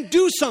and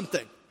do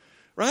something,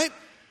 right?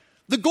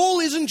 The goal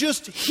isn't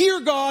just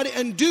hear God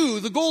and do.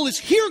 The goal is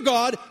hear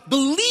God,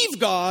 believe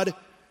God,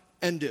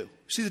 and do.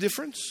 See the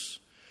difference?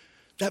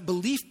 That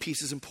belief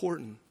piece is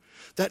important.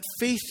 That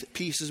faith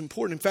piece is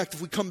important. In fact,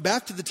 if we come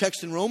back to the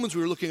text in Romans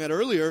we were looking at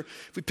earlier,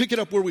 if we pick it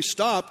up where we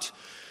stopped,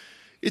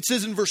 it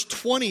says in verse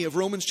 20 of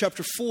Romans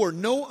chapter 4,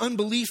 no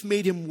unbelief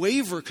made him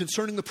waver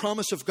concerning the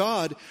promise of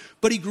God,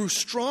 but he grew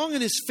strong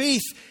in his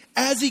faith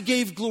as he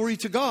gave glory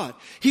to God.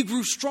 He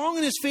grew strong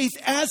in his faith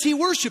as he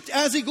worshiped,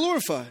 as he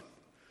glorified.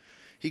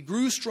 He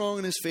grew strong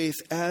in his faith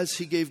as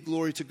he gave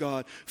glory to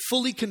God,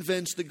 fully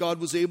convinced that God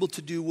was able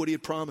to do what he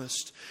had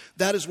promised.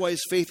 That is why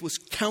his faith was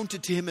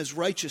counted to him as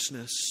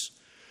righteousness.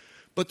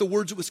 But the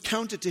words that was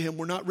counted to him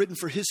were not written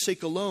for his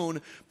sake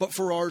alone, but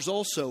for ours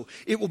also.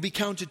 It will be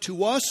counted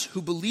to us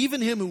who believe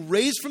in him who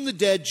raised from the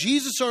dead,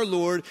 Jesus our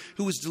Lord,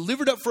 who was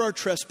delivered up for our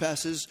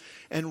trespasses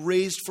and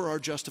raised for our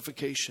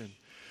justification.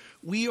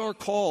 We are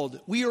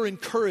called, we are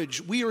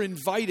encouraged, we are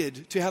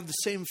invited to have the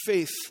same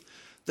faith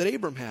that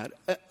Abram had.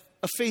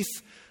 A faith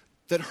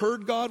that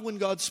heard God when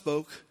God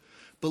spoke,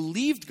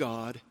 believed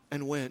God,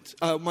 and went.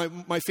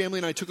 My family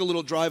and I took a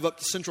little drive up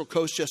the Central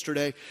Coast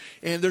yesterday,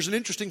 and there's an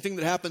interesting thing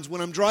that happens.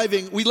 When I'm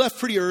driving, we left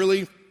pretty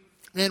early,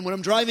 and when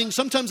I'm driving,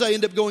 sometimes I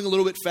end up going a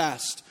little bit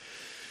fast.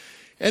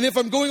 And if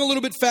I'm going a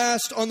little bit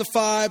fast on the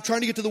 5, trying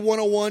to get to the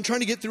 101,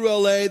 trying to get through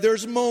LA,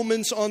 there's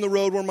moments on the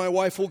road where my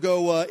wife will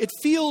go, it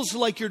feels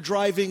like you're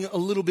driving a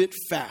little bit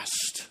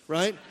fast,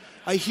 right?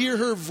 I hear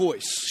her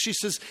voice. She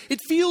says, it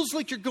feels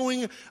like you're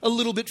going a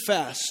little bit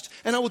fast.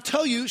 And I will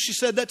tell you, she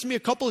said that to me a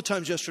couple of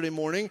times yesterday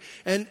morning.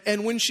 And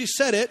when she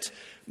said it,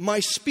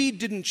 my speed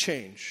didn't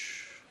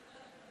change.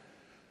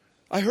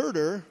 I heard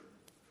her,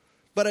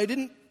 but I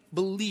didn't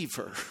believe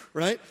her,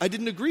 right? I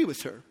didn't agree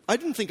with her. I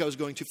didn't think I was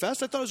going too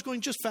fast. I thought I was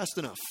going just fast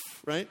enough,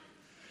 right?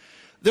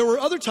 There were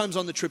other times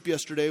on the trip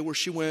yesterday where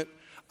she went,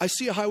 I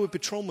see a highway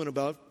patrolman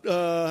about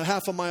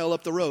half a mile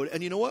up the road.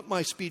 And you know what?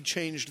 My speed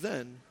changed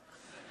then.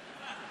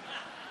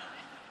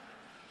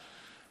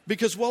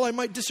 Because while I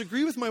might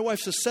disagree with my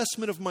wife's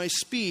assessment of my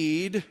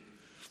speed,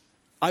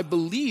 I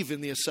believe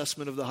in the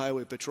assessment of the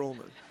highway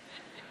patrolman.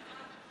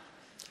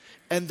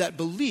 And that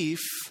belief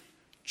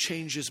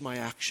changes my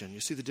action. You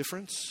see the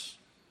difference?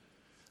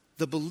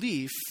 The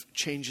belief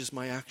changes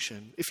my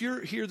action. If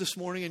you're here this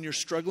morning and you're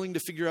struggling to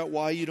figure out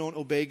why you don't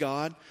obey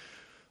God,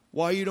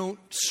 why you don't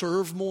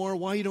serve more,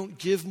 why you don't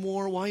give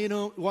more, why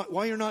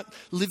you're not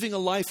living a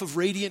life of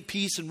radiant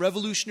peace and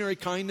revolutionary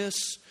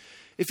kindness,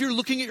 if you're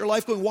looking at your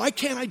life going, why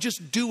can't I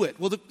just do it?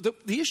 Well,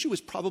 the issue is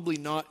probably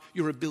not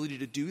your ability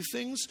to do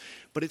things,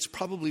 but it's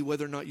probably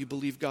whether or not you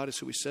believe God is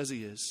who he says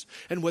he is,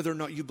 and whether or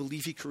not you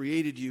believe he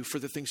created you for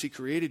the things he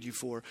created you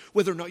for,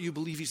 whether or not you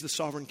believe he's the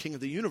sovereign king of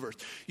the universe.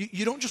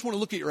 You don't just want to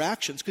look at your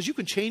actions, because you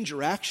can change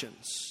your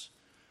actions.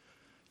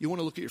 You want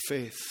to look at your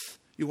faith.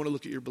 you want to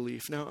look at your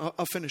belief. Now,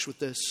 I'll finish with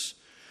this.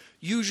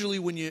 Usually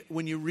when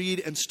you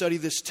read and study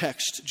this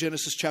text,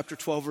 Genesis chapter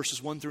 12,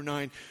 verses 1 through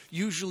 9,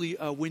 usually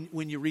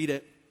when you read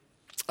it,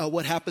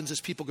 what happens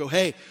is people go,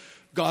 hey,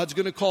 God's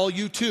going to call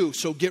you too,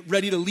 so get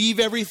ready to leave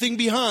everything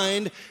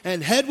behind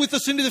and head with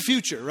us into the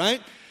future,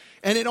 right?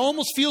 And it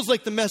almost feels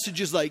like the message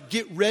is like,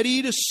 get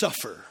ready to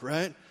suffer,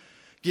 right?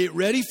 Get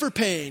ready for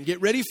pain, get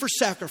ready for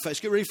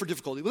sacrifice, get ready for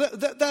difficulty. Well,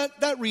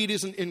 that read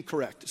isn't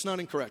incorrect. It's not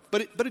incorrect,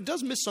 but it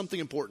does miss something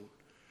important.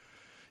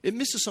 It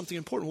misses something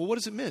important. Well, what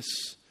does it miss?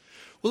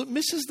 Well, it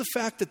misses the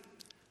fact that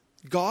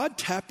God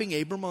tapping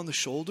Abram on the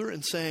shoulder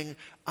and saying,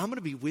 I'm going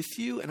to be with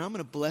you, and I'm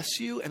going to bless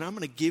you, and I'm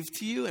going to give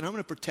to you, and I'm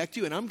going to protect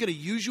you, and I'm going to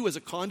use you as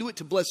a conduit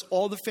to bless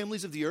all the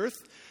families of the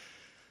earth.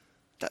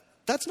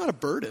 That's not a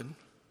burden.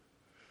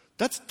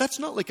 That's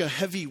not like a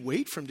heavy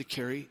weight for him to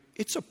carry.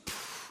 It's a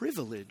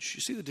privilege.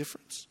 You see the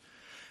difference?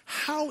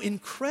 How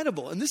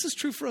incredible, and this is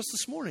true for us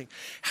this morning,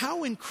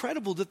 how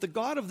incredible that the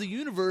God of the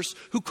universe,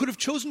 who could have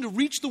chosen to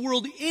reach the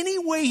world any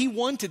way he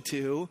wanted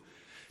to,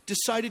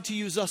 decided to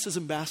use us as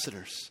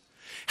ambassadors.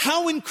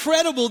 How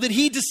incredible that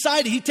he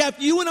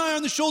tapped you and I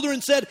on the shoulder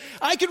and said,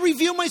 I can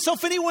reveal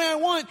myself any way I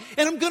want,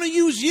 and I'm going to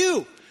use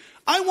you.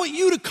 I want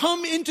you to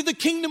come into the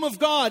kingdom of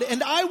God,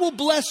 and I will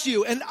bless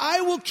you, and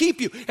I will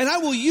keep you, and I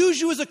will use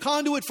you as a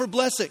conduit for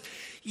blessing.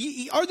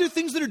 Are there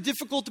things that are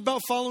difficult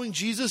about following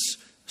Jesus?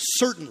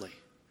 Certainly.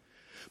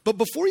 But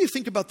before you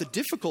think about the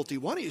difficulty,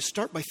 why don't you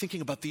start by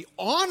thinking about the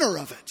honor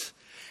of it?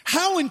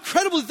 How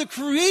incredible that the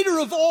creator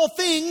of all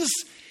things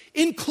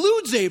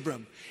includes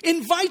Abram,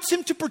 invites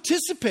him to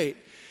participate,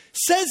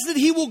 says that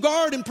he will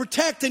guard and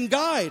protect and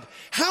guide.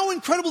 How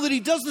incredible that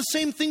he does the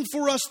same thing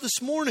for us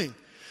this morning.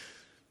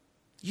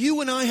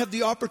 You and I have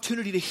the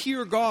opportunity to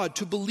hear God,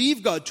 to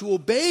believe God, to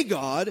obey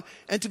God,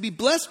 and to be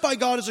blessed by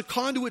God as a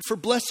conduit for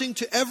blessing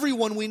to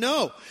everyone we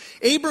know.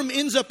 Abram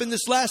ends up in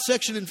this last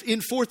section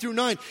in 4 through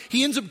 9.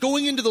 He ends up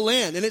going into the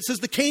land, and it says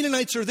the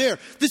Canaanites are there.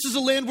 This is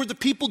a land where the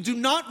people do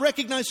not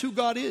recognize who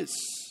God is.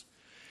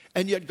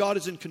 And yet God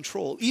is in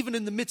control. Even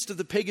in the midst of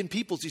the pagan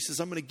peoples, he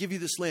says, I'm going to give you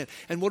this land.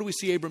 And what do we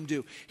see Abram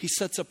do? He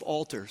sets up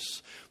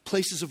altars,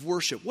 places of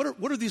worship.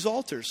 What are these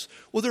altars?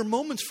 Well, they're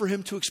moments for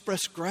him to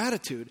express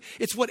gratitude.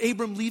 It's what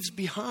Abram leaves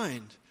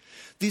behind.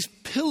 These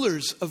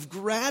pillars of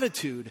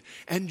gratitude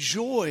and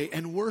joy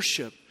and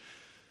worship.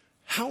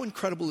 How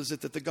incredible is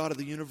it that the God of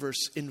the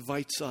universe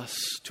invites us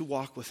to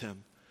walk with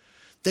him?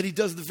 That he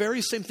does the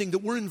very same thing,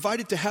 that we're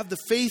invited to have the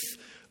faith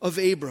of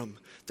Abram,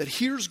 that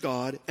hears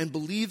God and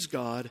believes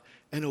God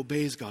and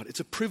obeys God. It's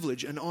a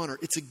privilege, an honor.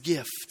 It's a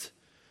gift.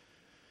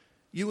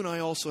 You and I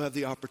also have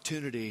the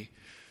opportunity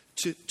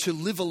to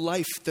live a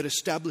life that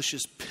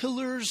establishes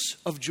pillars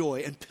of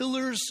joy and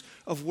pillars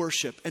of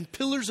worship and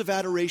pillars of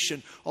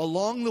adoration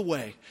along the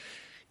way,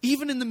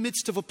 even in the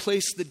midst of a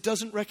place that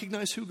doesn't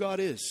recognize who God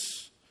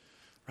is,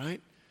 right?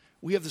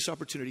 We have this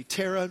opportunity.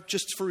 Terah,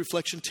 just for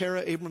reflection,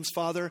 Terah, Abram's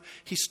father,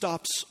 he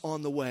stops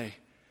on the way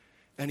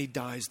and he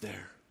dies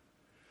there.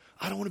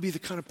 I don't want to be the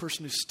kind of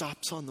person who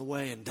stops on the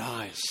way and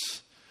dies.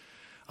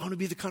 I want to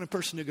be the kind of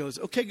person who goes,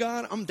 okay,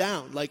 God, I'm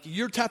down. Like,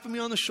 you're tapping me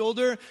on the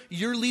shoulder.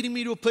 You're leading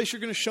me to a place you're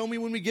going to show me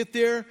when we get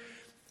there.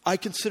 I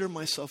consider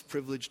myself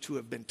privileged to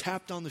have been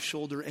tapped on the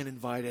shoulder and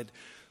invited.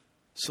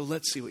 So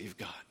let's see what you've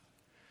got.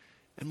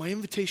 And my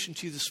invitation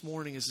to you this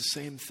morning is the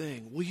same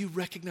thing. Will you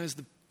recognize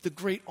the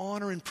great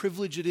honor and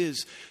privilege it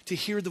is to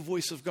hear the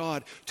voice of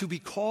God, to be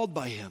called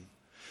by him,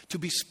 to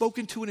be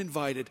spoken to and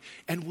invited,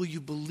 and will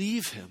you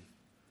believe him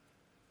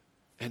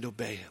and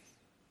obey him?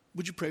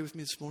 Would you pray with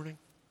me this morning?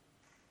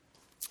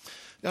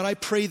 God, I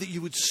pray that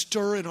you would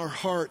stir in our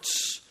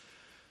hearts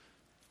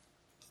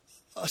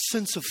a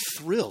sense of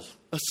thrill,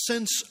 a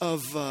sense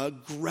of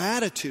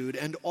gratitude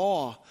and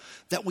awe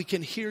that we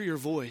can hear your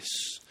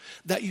voice,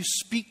 that you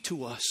speak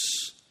to us,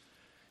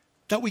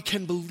 that we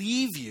can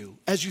believe you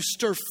as you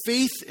stir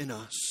faith in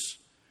us,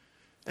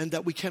 and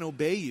that we can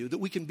obey you, that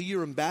we can be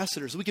your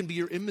ambassadors, we can be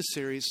your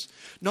emissaries,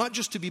 not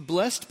just to be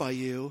blessed by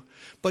you,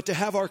 but to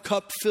have our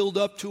cup filled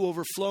up to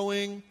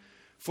overflowing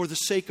for the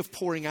sake of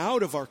pouring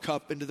out of our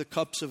cup into the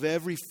cups of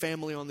every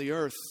family on the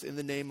earth in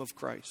the name of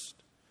Christ.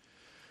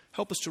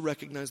 Help us to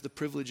recognize the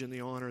privilege and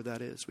the honor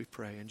that is, we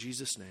pray. In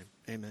Jesus' name,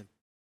 amen.